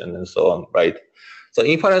recognition and so on, right? So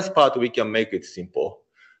inference part, we can make it simple.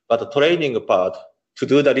 But the training part, to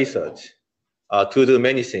do the research, to do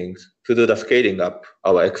many things, to do the scaling up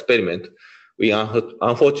our experiment, we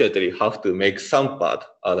unfortunately have to make some part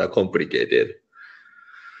complicated.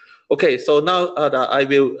 Okay, so now I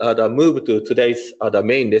will move to today's the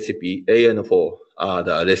main recipe, AN4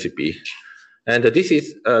 the recipe. And this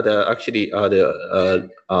is actually the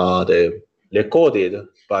recorded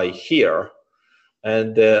by here.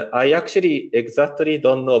 And I actually exactly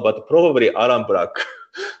don't know, but probably Alan Black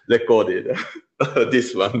recorded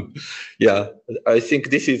this one. Yeah, I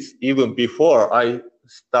think this is even before I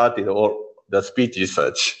started the speech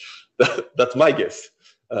research. That's my guess.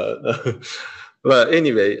 But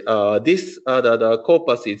anyway, this the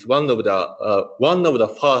corpus is one of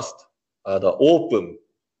the first the open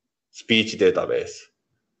speech database,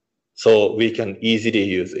 so we can easily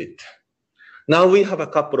use it. Now we have a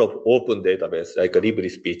couple of open databases like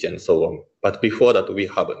LibriSpeech and so on, but before that we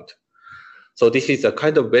haven't. So this is a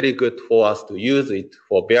kind of very good for us to use it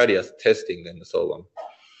for various testing and so on.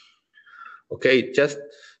 Okay, just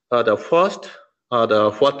the first,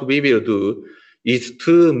 what we will do is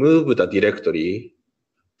to move the directory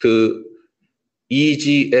to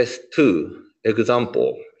EGS2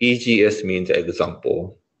 example. EGS means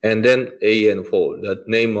example, and then AN4, the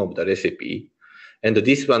name of the recipe. And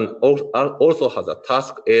this one also has a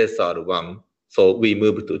task ASR1, so we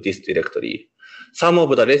move to this directory. Some of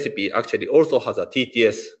the recipe actually also has a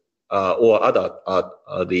TTS or other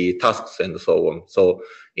the tasks and so on. So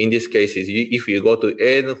in this case, if you go to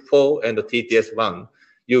AN4 and the TTS1,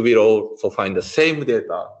 you will also find the same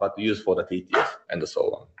data, but used for the TTS and so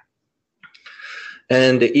on.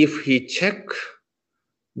 And if we check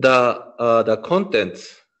the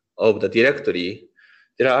contents of the directory,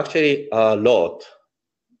 there are actually a lot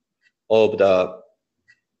of the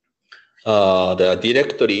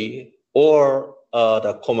directory or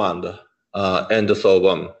the command and so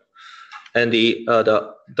on. And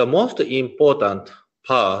the most important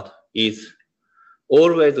part is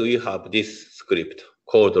always we have this script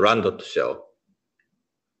called run.shell.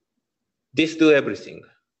 This do everything.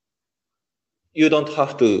 You don't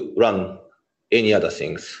have to run any other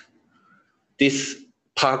things. This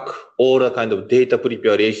pack all the kind of data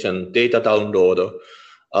preparation, data download,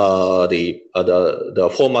 the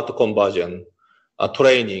format conversion,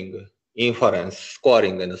 training, inference,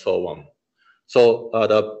 scoring, and so on. So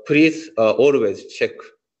please always check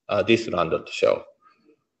this run.shell.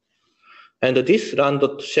 And this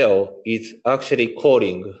run.shell is actually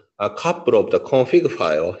calling a couple of the config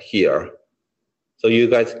file here. So you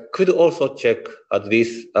guys could also check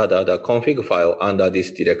this the config file under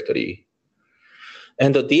this directory.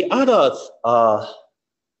 And the others are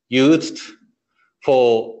used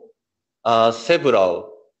for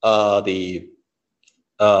several the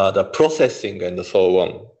processing and so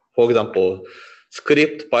on. For example,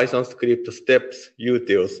 script, Python script, steps,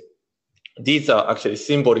 utils. These are actually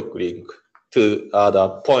symbolic link to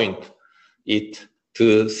point it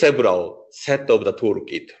to several set of the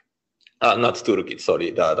toolkit. Not toolkit,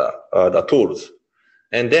 sorry, the tools.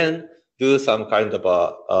 And then do some kind of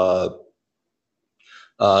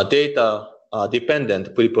data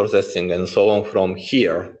dependent preprocessing and so on from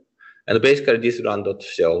here. And basically this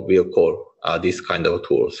run.shell will call this kind of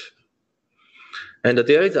tools. And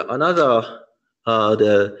there is another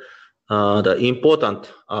the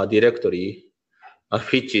important directory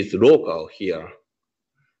which is local here.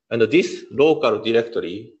 And this local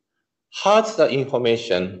directory has the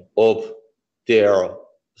information of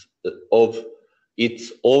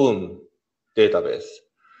its own database.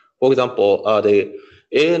 For example, the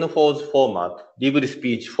AN4's format,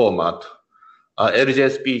 LibriSpeech format,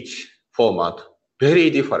 LJ speech format, very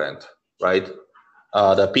different, right?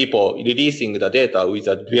 The people releasing the data with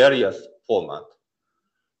a various format.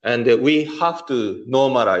 And we have to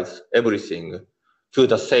normalize everything to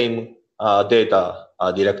the same data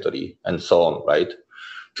directory and so on, right?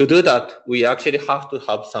 To do that, we actually have to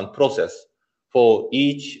have some process for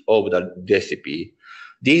each of the recipe.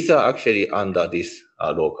 These are actually under this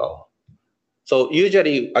local. So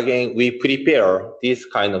usually, again, we prepare these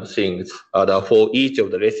kind of things for each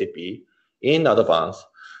of the recipe in advance.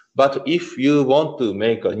 But if you want to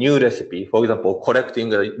make a new recipe, for example,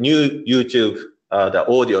 collecting a new YouTube the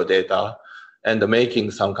audio data and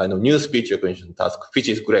making some kind of new speech recognition task, which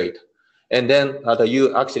is great. And then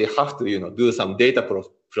you actually have to, do some data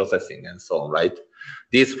processing and so on, right?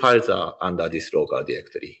 These files are under this local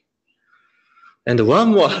directory. And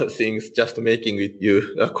one more thing, just making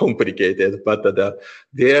it complicated, but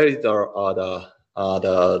there is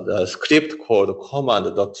the script called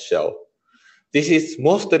command.shell. This is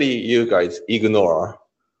mostly you guys ignore,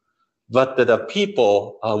 but the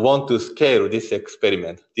people want to scale this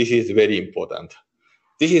experiment. This is very important.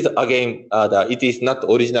 This is again, it is not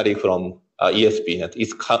originally from ESPnet.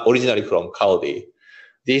 It's originally from Caldi.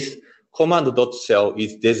 This command.shell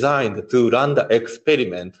is designed to run the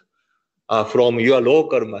experiment from your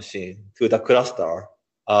local machine to the cluster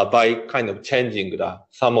by kind of changing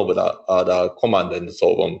some of the command and so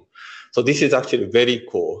on. So this is actually very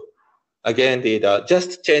cool. Again,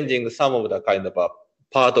 just changing some of the kind of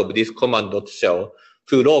part of this command.shell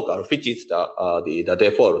to local, which is the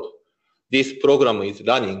default. This program is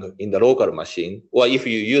running in the local machine, or if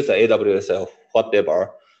you use the AWS or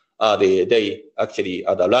whatever, they actually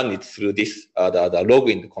run it through this the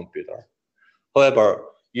login computer. However,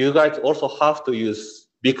 you guys also have to use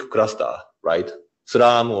big cluster, right?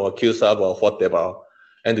 SLAM or QSub or whatever,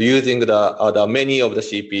 and using the many of the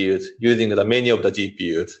CPUs, using the many of the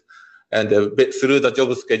GPUs, and through the job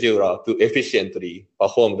scheduler to efficiently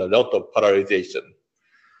perform a lot of parallelization.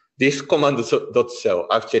 This command.shell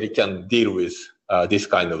actually can deal with this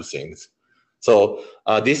kind of things. So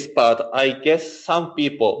this part, I guess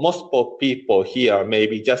most people here may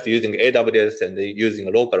be just using AWS and using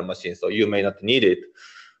a local machine, so you may not need it.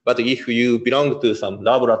 But if you belong to some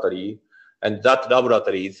laboratory, and that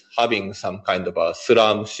laboratory is having some kind of a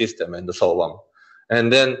SLAM system and so on,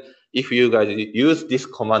 and then if you guys use this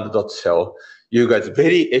command.shell, you guys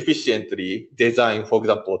very efficiently design, for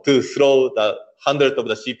example, to throw the 100 of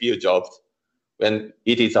the CPU jobs when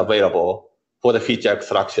it is available for the feature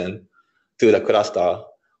extraction to the cluster.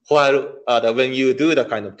 While when you do the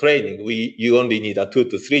kind of training, you only need a 2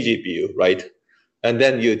 to 3 GPU, right? And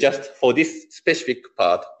then you just, for this specific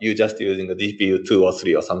part, you just using the GPU 2 or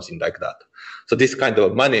 3 or something like that. So this kind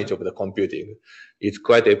of manage of the computing is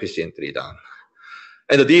quite efficiently done.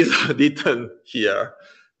 And these are written here,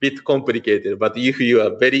 bit complicated, but if you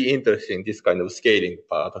are very interested in this kind of scaling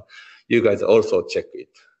part, you guys also check it.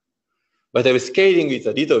 But the scaling is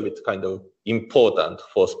a little bit kind of important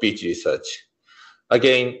for speech research.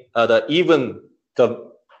 Again, even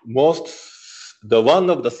the one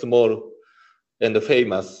of the small and the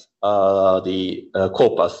famous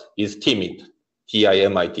corpus is TIMIT,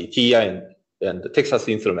 T-I-M-I-T, TI and Texas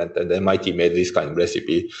Instruments and MIT made this kind of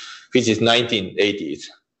recipe, which is 1980s.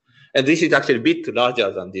 And this is actually a bit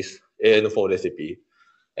larger than this AN4 recipe.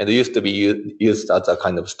 And it used to be used as a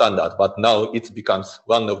kind of standard, but now it becomes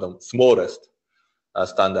one of the smallest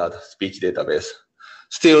standard speech database.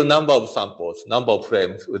 Still, number of samples, number of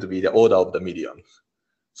frames would be the order of the millions.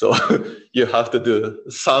 So you have to do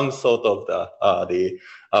some sort of the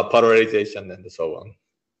parallelization and so on.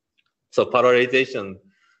 So parallelization,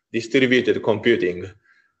 distributed computing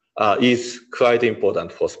is quite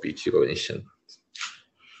important for speech recognition.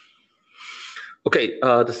 Okay,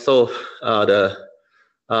 now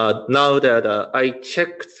that I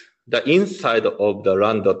checked the inside of the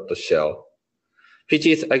run.shell, which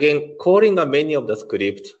is again calling many of the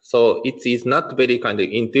scripts. So it is not very kind of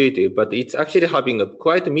intuitive, but it's actually having a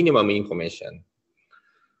quite minimum information.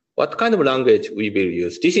 What kind of language we will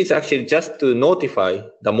use? This is actually just to notify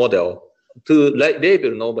the model, to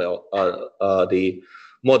label the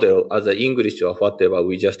model as an English or whatever.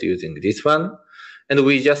 We just using this one, and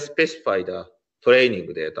we just specify the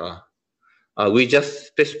training data. We just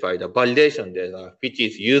specify the validation data, which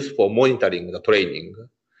is used for monitoring the training.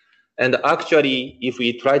 And actually, if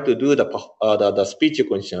we try to do the speech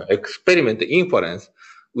recognition experiment inference,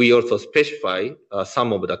 we also specify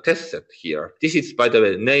some of the test set here. This is, by the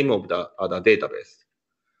way, name of the database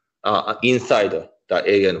inside the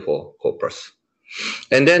AN4 corpus.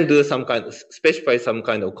 And then do specify some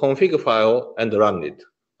kind of config file and run it.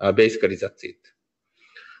 Basically, that's it.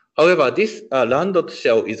 However, this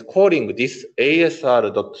run.shell is calling this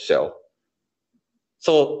ASR.shell.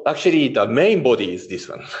 So actually, the main body is this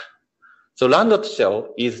one. So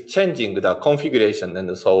run.shell is changing the configuration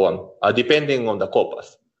and so on, depending on the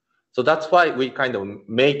corpus. So that's why we kind of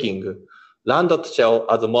making run.shell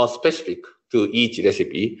as more specific to each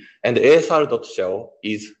recipe, and ASR.shell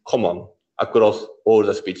is common across all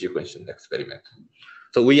the speech recognition experiment.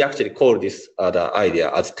 So we actually call this the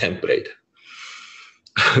idea as template.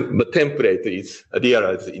 But template is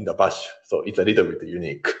realized in the bash, so it's a little bit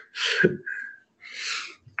unique.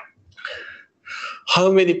 How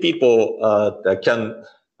many people can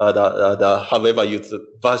have ever used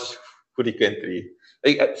bash frequently?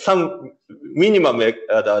 some minimum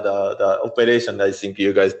the operation, I think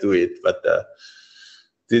you guys do it, but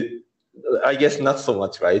I guess not so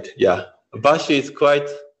much, right? Yeah, Bash is quite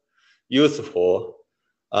useful.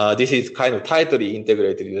 This is kind of tightly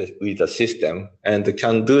integrated with the system and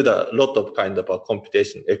can do the lot of kind of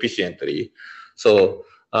computation efficiently. So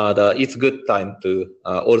it's good time to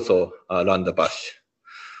also run the Bash.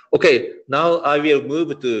 Okay, now I will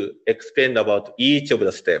move to explain about each of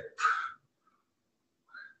the steps.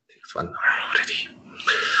 This one already.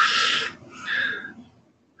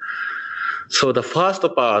 So the first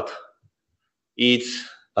part is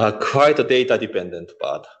quite a data-dependent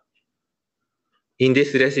part. In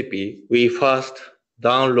this recipe, we first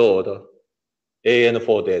download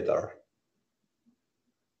AN4 data.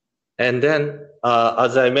 And then,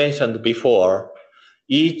 as I mentioned before,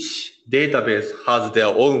 each database has their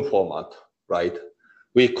own format, right?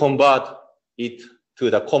 We convert it to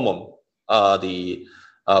the common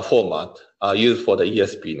format used for the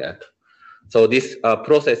ESPnet. So this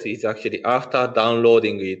process is actually after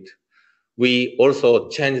downloading it, we also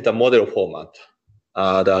change the model format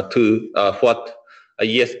to what a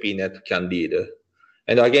ESPnet can read.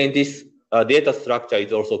 And again, this data structure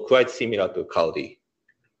is also quite similar to Cloudy.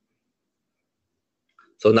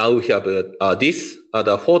 So now we have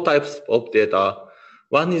the 4 types of data.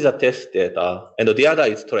 One is a test data, and the other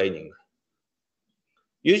is training.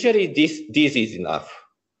 Usually this is enough.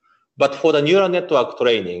 But for the neural network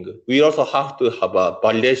training, we also have to have a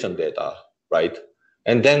validation data, right?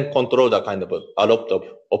 And then control the kind of a lot of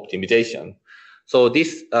optimization. So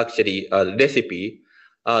this actually recipe,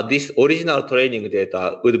 this original training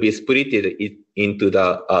data will be split into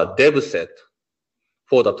the dev set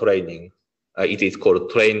for the training. It is called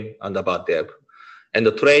train underbar dev. And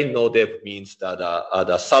the train no dev means that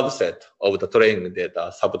the subset of the training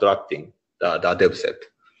data subtracting the dev set.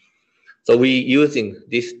 So we using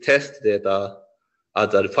this test data as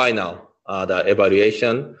the final the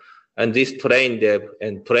evaluation, and this train dev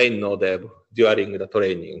and train no dev during the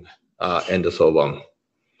training and so on.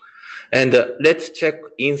 And let's check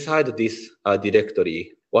inside this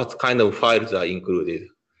directory what kind of files are included.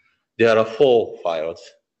 There are 4 files,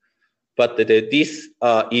 but this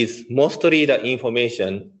is mostly the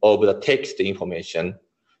information of the text information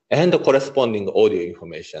and the corresponding audio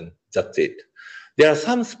information. That's it. There are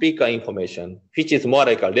some speaker information, which is more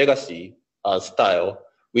like a legacy style.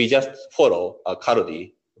 We just follow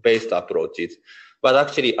Cloudy-based approaches. But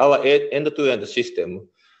actually, our end-to-end system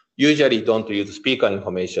usually don't use speaker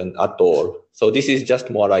information at all. So this is just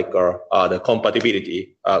more like the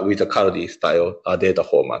compatibility with the Cloudy style data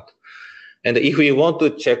format. And if we want to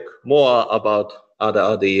check more about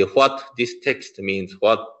what this text means,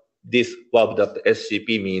 what this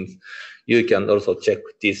web.scp means, you can also check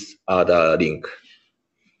this the link.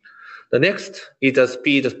 The next is the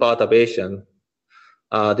speed perturbation.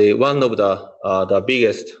 One of the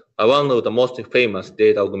biggest, one of the most famous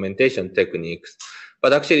data augmentation techniques.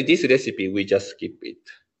 But actually, this recipe we just skip it.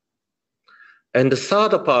 And the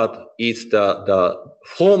third part is the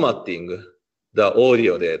formatting the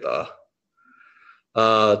audio data.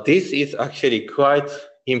 This is actually quite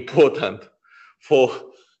important for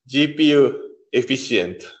GPU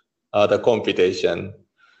efficient the computation.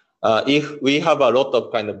 If we have a lot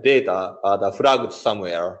of kind of data flagged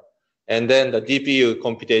somewhere, and then the GPU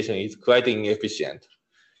computation is quite inefficient.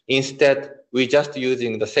 Instead, we just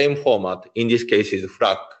using the same format, in this case is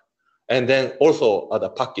FLAC, and then also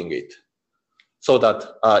packing it so that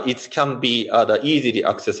it can be easily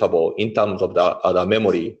accessible in terms of the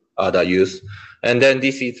memory use. And then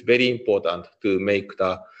this is very important to make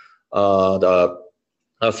the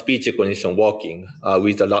speech recognition working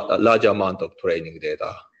with a large amount of training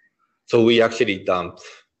data. So we actually dump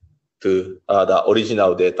to the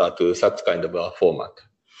original data to such kind of a format.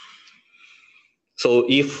 So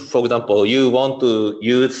if, for example, you want to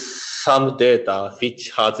use some data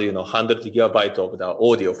which has 100 gigabytes of the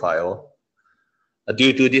audio file,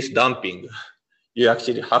 due to this dumping, you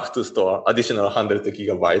actually have to store additional 100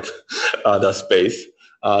 gigabytes the space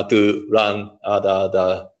to run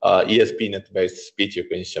the ESPnet-based speech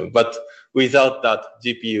recognition. But without that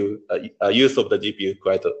GPU, use of the GPU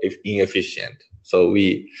quite inefficient. So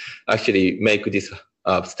we actually make this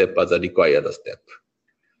step as a required step.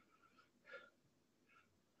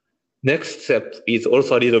 Next step is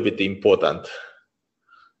also a little bit important.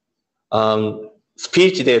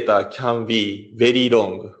 Speech data can be very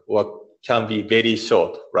long or can be very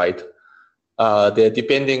short, right?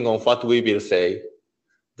 Depending on what we will say,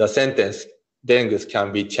 the sentence length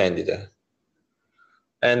can be changed.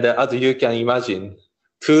 And as you can imagine,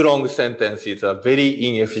 too long sentences are very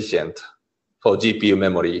inefficient for GPU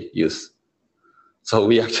memory use. So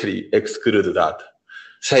we actually exclude that.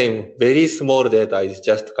 Same, very small data is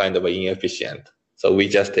just kind of inefficient. So we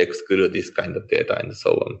just exclude this kind of data and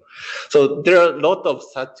so on. So there are a lot of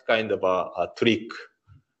such kind of a trick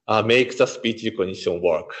makes the speech recognition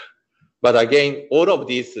work. But again, all of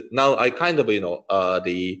these, now I kind of, run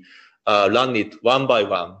it one by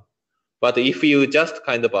one. But if you just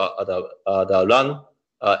kind of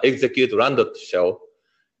execute run.shell,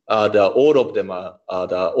 all of them are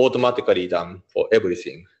automatically done for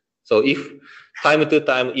everything. So if time to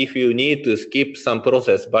time, if you need to skip some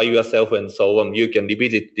process by yourself and so on, you can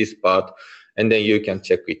revisit this part and then you can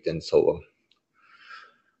check it and so on.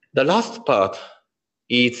 The last part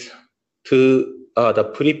is to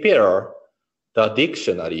prepare the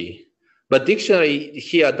dictionary. But dictionary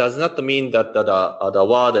here does not mean that the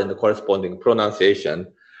word and the corresponding pronunciation.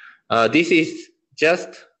 This is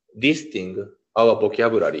just listing our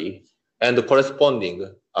vocabulary and corresponding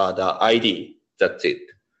the ID. That's it.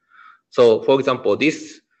 So, for example,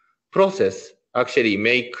 this process actually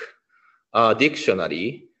make a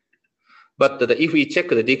dictionary. But if we check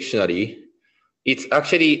the dictionary, it's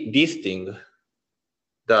actually listing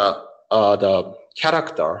the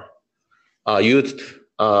character used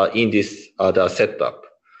in this the setup.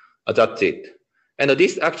 That's it. And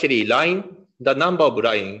this actually line, the number of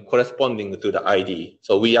line corresponding to the ID.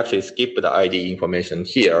 So we actually skip the ID information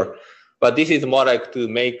here. But this is more like to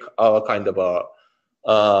make our kind of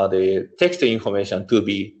the text information to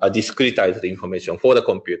be a discretized information for the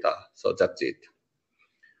computer. So that's it.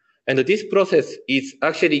 And this process is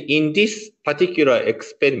actually in this particular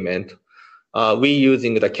experiment, we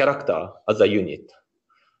using the character as a unit.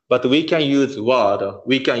 But we can use word,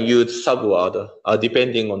 we can use subword,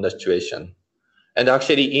 depending on the situation. And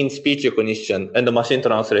actually in speech recognition and the machine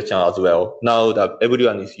translation as well, now that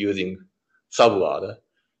everyone is using subword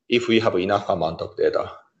if we have enough amount of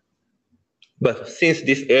data. But since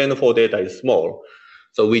this AN4 data is small,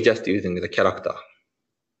 so we just using the character.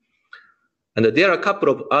 And there are a couple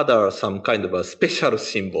of other, some kind of a special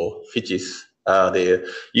symbol, which is they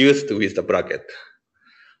used with the bracket.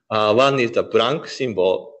 One is the blank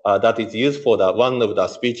symbol that is used for the one of the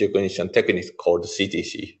speech recognition techniques called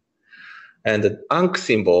CTC. And the ANC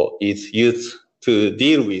symbol is used to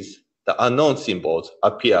deal with the unknown symbols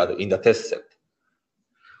appeared in the test set.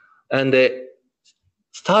 And the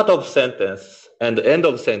start of sentence and the end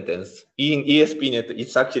of sentence in ESPnet,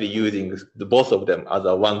 it's actually using both of them as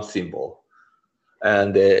a one symbol.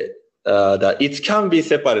 And it can be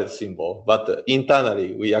separate symbol, but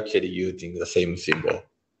internally we actually using the same symbol.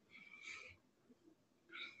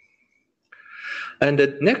 And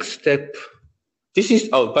the next step, this is,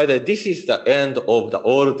 by the way, this is the end of the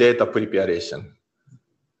all data preparation.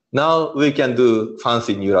 Now we can do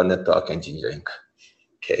fancy neural network engineering.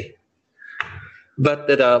 Okay. But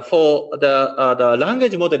for the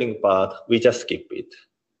language modeling part, we just skip it.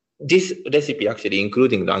 This recipe actually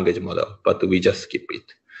including language model, but we just skip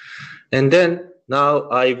it. And then now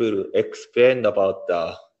I will explain about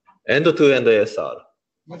the end-to-end ASR.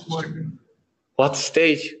 What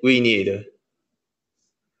stage we need?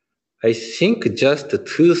 I think just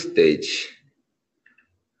 2 stages.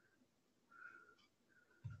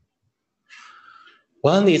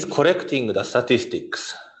 One is collecting the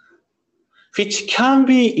statistics, which can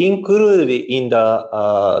be included in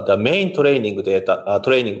the main training data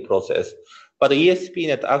training process, but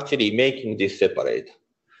ESPnet actually making this separate.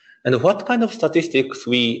 And what kind of statistics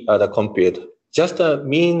we compute? Just the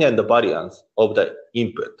mean and the variance of the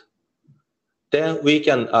input. Then we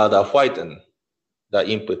can whiten the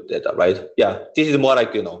input data, right? Yeah, this is more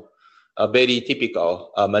like, a very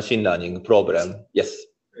typical machine learning problem. Yes?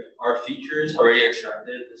 Are features already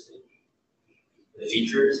extracted? The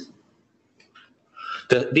features?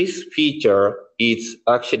 This feature is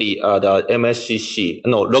actually the MSCC,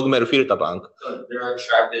 log-mail filter bank. So they're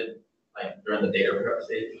extracted like during the data prep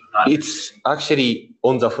stage? It's actually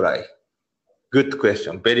on the fly. Good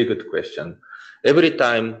question, very good question. Every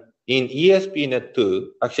time in ESPnet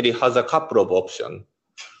 2 actually has a couple of options.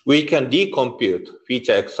 We can decompute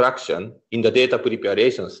feature extraction in the data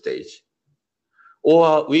preparation stage,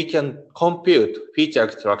 or we can compute feature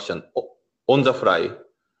extraction on the fly.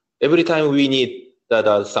 Every time we need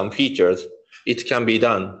some features, it can be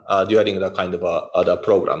done during the kind of other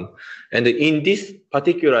program. And in this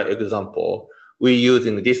particular example, we're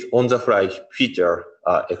using this on-the-fly feature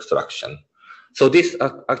extraction. So this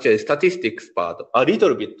actually statistics part, a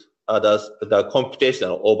little bit the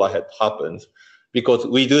computational overhead happens because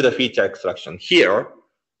we do the feature extraction here,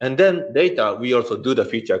 and then later we also do the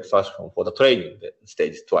feature extraction for the training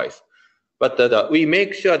stage twice. But we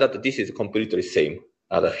make sure that this is completely same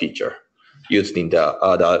feature. used in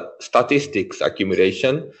the statistics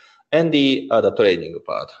accumulation and the training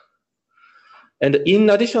part. And in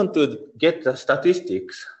addition to get the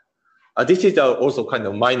statistics, this is also kind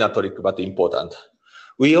of minor trick, but important.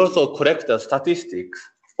 We also collect the statistics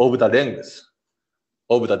of the length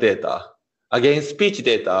of the data. Again, speech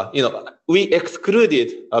data, we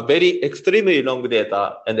excluded a very extremely long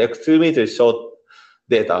data and extremely short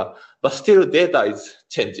data, but still data is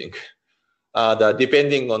changing,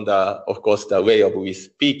 depending on of course, the way of we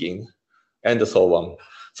speaking and so on.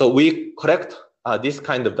 So we collect this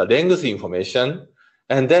kind of the length information,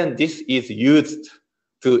 and then this is used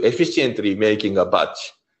to efficiently making a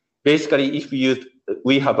batch. Basically, if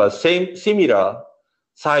we have a similar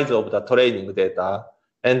size of the training data,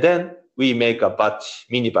 and then we make a batch,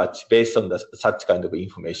 mini batch based on such kind of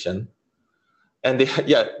information. And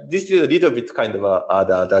yeah, this is a little bit kind of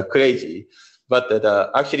the crazy, but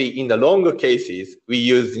actually in the longer cases, we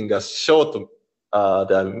using a short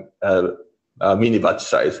mini batch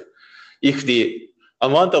size. If the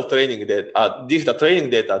amount of training data, the training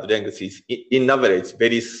data length is in average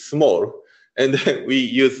very small, and then we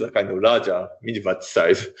use a kind of larger mini batch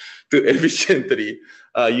size to efficiently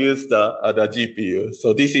use the GPU.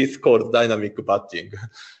 So this is called dynamic batching.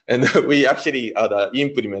 And we actually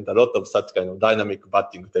implement a lot of such kind of dynamic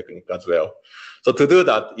batching technique as well. So to do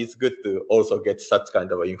that, it's good to also get such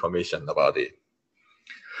kind of information about it.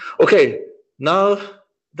 Okay, now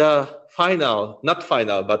the not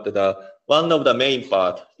final, but one of the main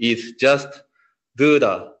part is just do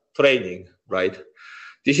the training, right?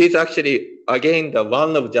 This is actually, again, the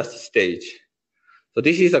one of just stage. So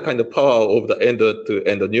this is a kind of power of the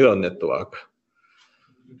end-to-end neural network.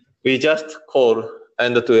 We just call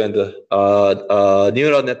end-to-end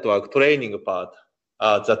neural network training part.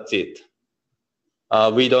 That's it.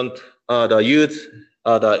 We don't use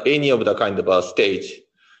any of the kind of stage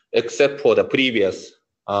except for the previous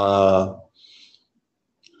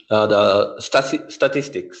the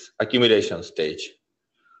statistics accumulation stage.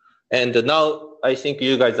 And now I think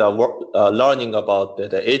you guys are learning about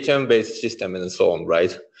the HM-based system and so on,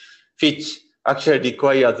 right? Which actually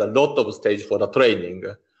requires a lot of stage for the training.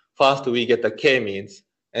 First, we get the k-means,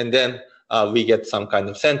 and then we get some kind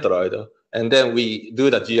of centroid, and then we do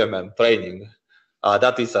the GMM training.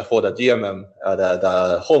 That is for the GMM,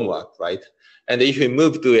 the homework, right? And if we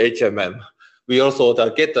move to HMM, we also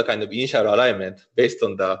get the kind of initial alignment based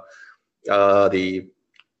on the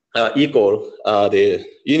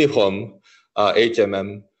uniform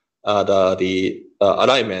HMM, the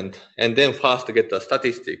alignment, and then first get the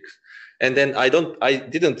statistics. And then I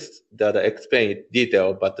didn't explain it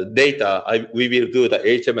detail, but the data, we will do the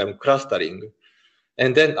HMM clustering.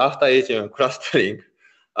 And then after HMM clustering,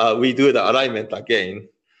 we do the alignment again.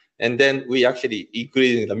 And then we actually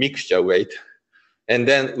increasing the mixture weight. And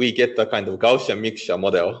then we get the kind of Gaussian mixture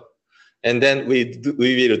model. And then we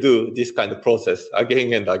will do this kind of process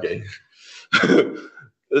again and again.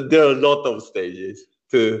 There are a lot of stages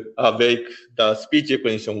to make the speech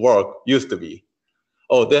recognition work used to be.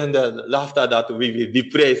 Oh, then after that, we will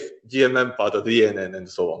replace GMM part of DNN and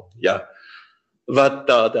so on. Yeah.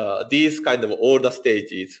 But these kind of older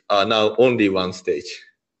stages are now only one stage.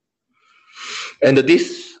 And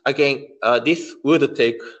this, again, this would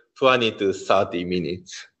take 20 to 30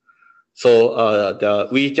 minutes. So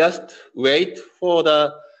we just wait for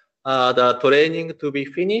the training to be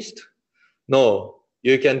finished. No,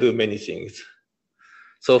 you can do many things.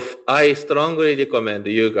 So I strongly recommend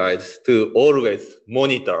you guys to always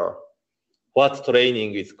monitor what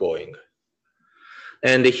training is going.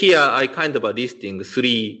 And here I kind of listing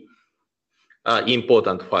 3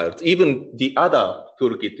 important files. Even the other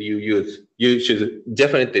toolkit you use, you should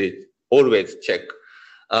definitely always check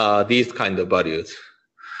these kind of values.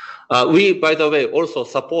 We, by the way, also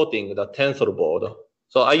supporting the tensor board.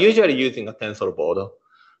 So I usually using a tensor board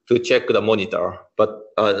to check the monitor,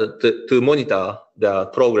 but to monitor the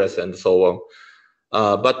progress and so on.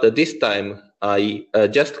 But this time, I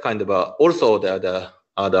just kind of also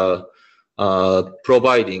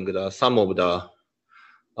providing some of the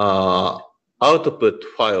output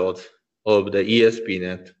files of the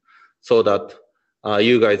ESPnet, so that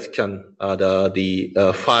you guys can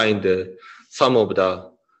find some of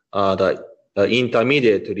the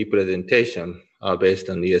intermediate representation based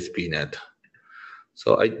on ESPnet.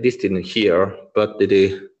 So I listed in here, but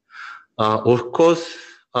of course,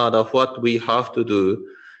 what we have to do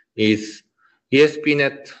is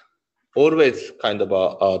ESPnet always kind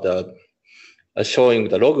of showing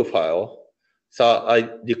the log file. So I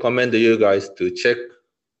recommend you guys to check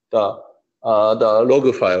the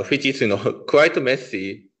log file, which is quite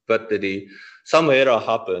messy, but some error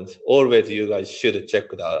happens, always you guys should check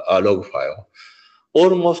the log file.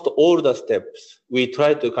 Almost all the steps, we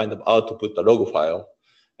try to kind of output the log file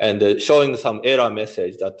and showing some error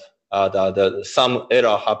message that some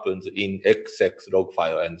error happens in XX log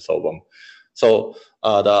file and so on. So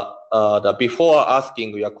the before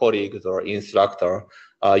asking your colleagues or instructor,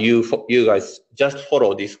 you guys just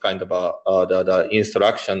follow this kind of the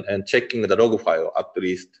instruction and checking the log file at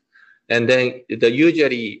least. And then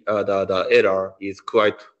usually the error is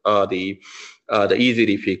quite the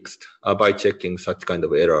easily fixed by checking such kind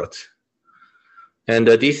of errors. And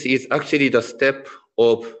this is actually the step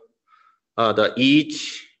of the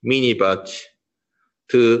each mini batch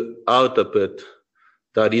to output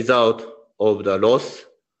the result of the loss,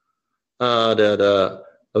 the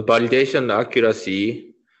validation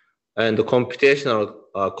accuracy, and the computational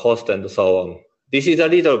cost and so on. This is a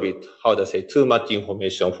little bit, how to say, too much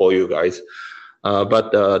information for you guys.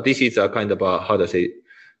 But this is a kind of how to say,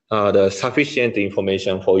 the sufficient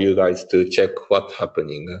information for you guys to check what's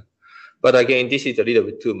happening. But again, this is a little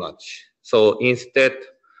bit too much. So instead,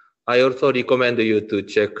 I also recommend you to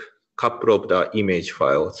check a couple of the image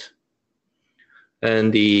files.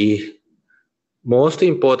 And the most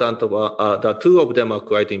important, the two of them are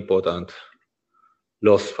quite important,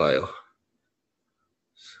 loss file.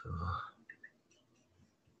 So,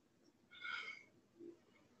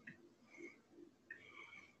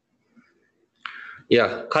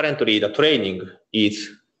 yeah, currently the training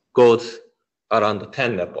goes around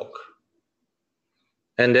 10 epoch.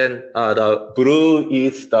 And then the blue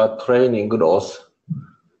is the training loss,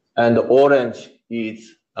 and the orange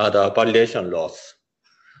is the validation loss.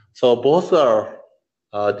 So both are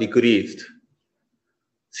decreased,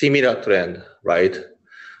 similar trend, right?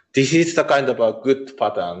 This is the kind of a good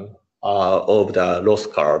pattern of the loss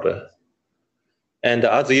curve. And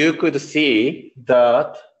as you could see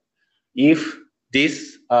that if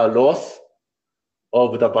this loss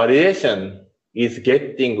of the validation is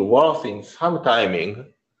getting worse in some timing,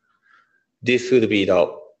 this would be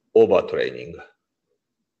the overtraining.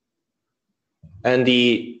 And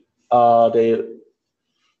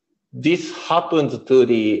this happens to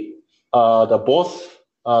the both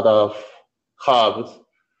the curves,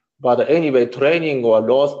 but anyway, training or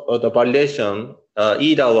loss or the validation,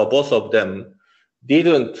 either or both of them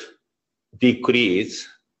didn't decrease,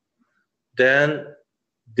 then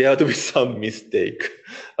there would be some mistake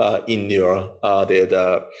in your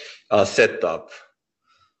setup.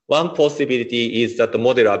 One possibility is that the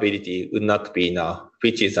modelability would not be enough,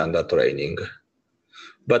 which is under training.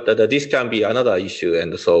 But this can be another issue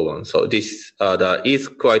and so on. So this is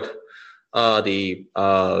quite the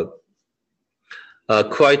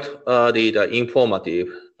informative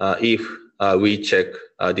if we check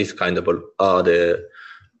this kind of the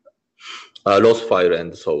loss file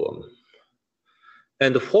and so on.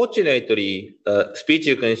 And fortunately, speech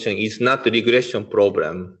recognition is not a regression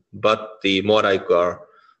problem, but the more like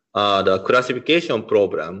the classification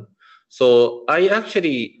problem. So I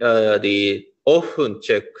actually often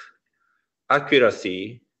check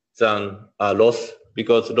accuracy than loss,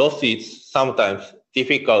 because loss is sometimes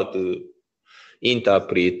difficult to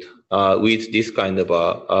interpret with this kind of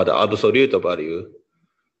the absolute value.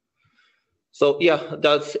 So yeah,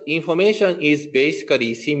 that information is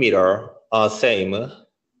basically similar, same,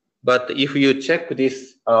 but if you check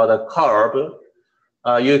this the curve,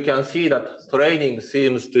 you can see that training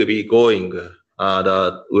seems to be going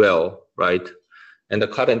well, right? And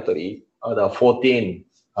currently the 14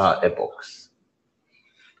 epochs.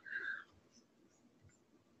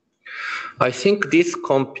 I think this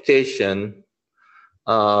computation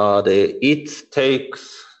it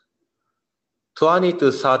takes 20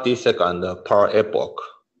 to 30 seconds per epoch,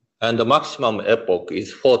 and the maximum epoch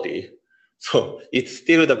is 40. So it's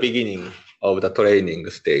still the beginning of the training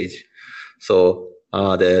stage. So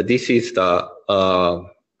this is the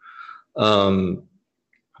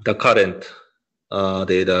current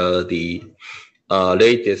the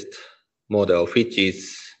latest model, which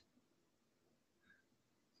is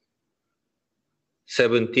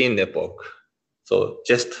 17 epoch. So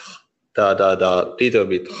just the little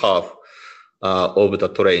bit half of the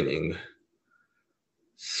training.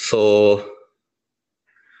 So,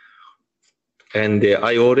 and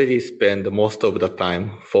I already spent most of the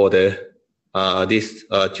time for the this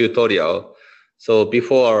tutorial. So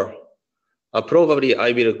before, probably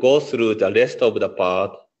I will go through the rest of the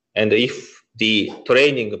part, and if the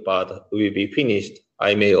training part will be finished,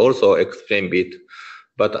 I may also explain a bit,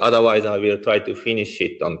 but otherwise I will try to finish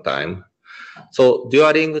it on time. So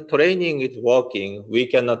during training is working, we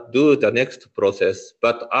cannot do the next process,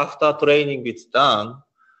 but after training is done,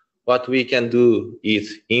 what we can do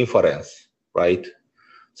is inference. right?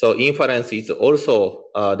 So inference is also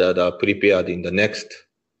prepared in the next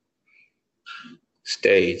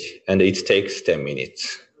stage, and it takes 10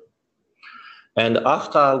 minutes. And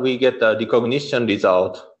after we get the recognition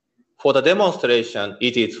result, for the demonstration,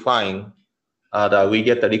 it is fine that we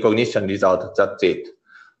get the recognition result, that's it.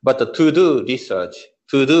 But to do research,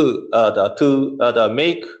 to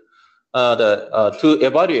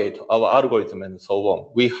evaluate our algorithm and so on,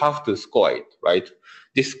 we have to score it, right?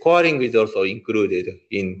 This scoring is also included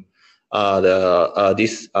in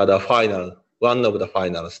the final, one of the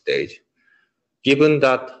final stage. Given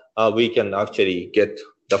that we can actually get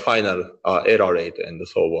the final error rate and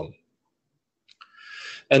so on.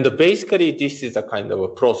 And basically, this is a kind of a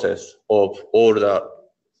process of all the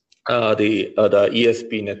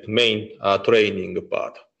ESPnet main training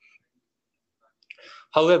part.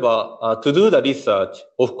 However, to do the research,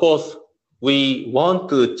 of course, we want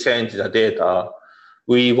to change the data.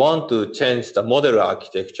 We want to change the model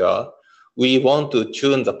architecture. We want to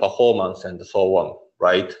tune the performance and so on,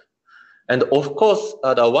 right? And of course,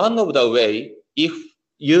 one of the way, if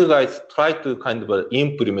you guys try to kind of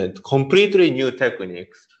implement completely new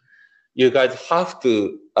techniques, you guys have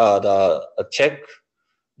to check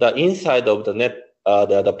the inside of the net,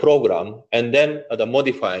 the program, and then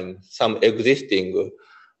modifying some existing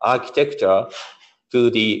architecture to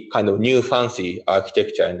the kind of new fancy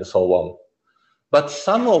architecture and so on. But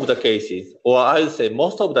some of the cases, or I would say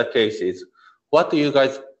most of the cases, what you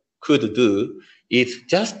guys could do is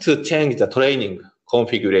just to change the training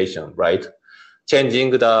configuration, right?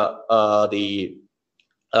 Changing the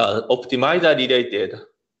optimizer related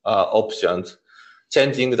options,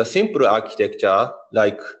 changing the simple architecture,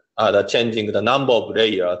 like changing the number of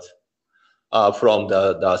layers from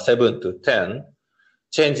the 7 to 10,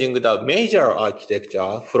 changing the major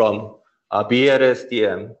architecture from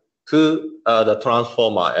BLSTM to the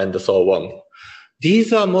transformer and so on.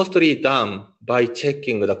 These are mostly done by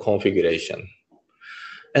checking the configuration.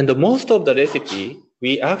 And most of the recipe,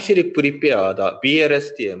 we actually prepare the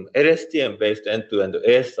BLSTM, LSTM-based end-to-end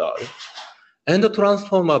ASR, and the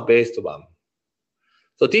transformer-based one.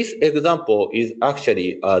 So this example is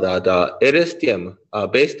actually the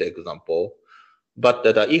LSTM-based example. But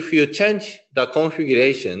if you change the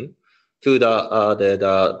configuration to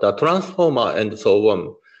the transformer and so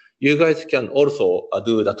on, you guys can also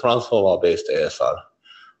do the transformer-based ASR.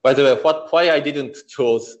 By the way, why I didn't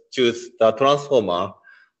choose the transformer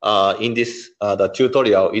in this the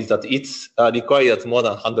tutorial is that it's requires more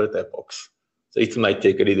than 100 epochs. So it might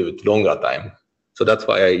take a little bit longer time. So that's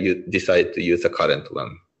why I decided to use the current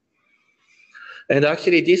one. And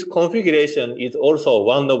actually, this configuration is also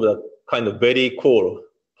one of the kind of very cool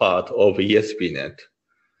part of ESPnet.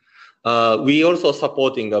 We also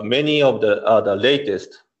supporting many of the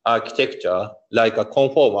latest architecture, like a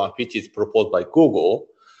conformer, which is proposed by Google,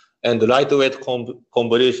 and lightweight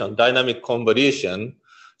convolution, dynamic convolution,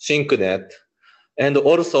 SyncNet, and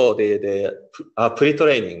also the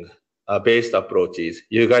pre-training based approaches.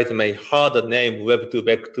 You guys may heard the name Web2,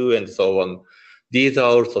 Vec2, and so on. These are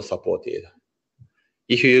also supported.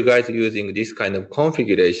 If you guys are using this kind of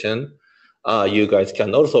configuration, you guys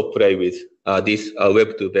can also play with this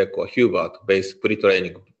Web2, Vec or Hubert-based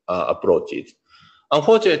pre-training approaches.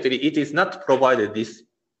 Unfortunately, it is not provided this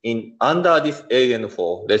under this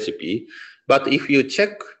AN4 recipe, but if you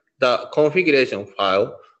check the configuration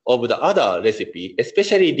file of the other recipe,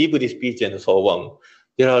 especially library speech and so on,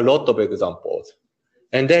 there are a lot of examples.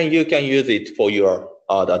 And then you can use it for your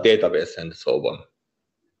the database and so on.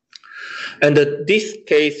 And this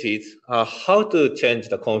case is how to change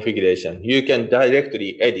the configuration. You can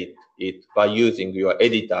directly edit it by using your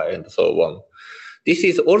editor and so on. This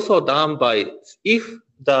is also done by, if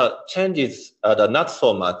the changes are not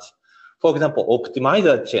so much, for example,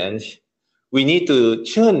 optimizer change, we need to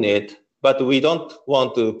tune it, but we don't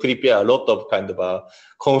want to prepare a lot of kind of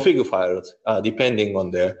config files depending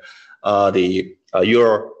on the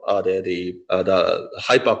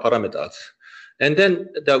hyperparameters. And then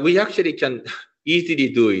we actually can easily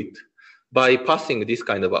do it by passing this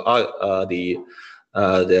kind of the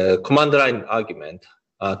command line argument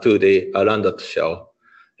to the lambda shell.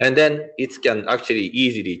 And then it can actually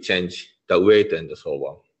easily change the weight and so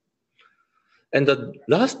on. And the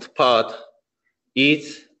last part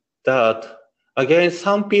is that, again,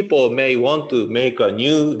 some people may want to make a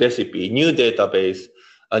new recipe, new database,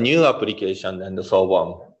 a new application, and so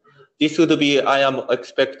on. This would be, I am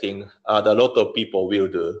expecting a lot of people will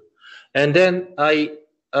do. And then there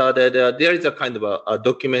is a kind of a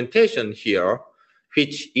documentation here,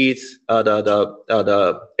 which is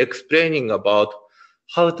explaining about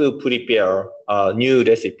how to prepare a new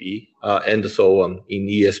recipe and so on in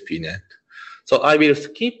ESPnet. So I will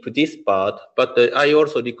skip this part, but I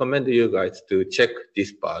also recommend you guys to check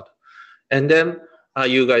this part. And then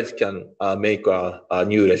you guys can make a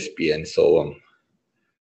new recipe and so on.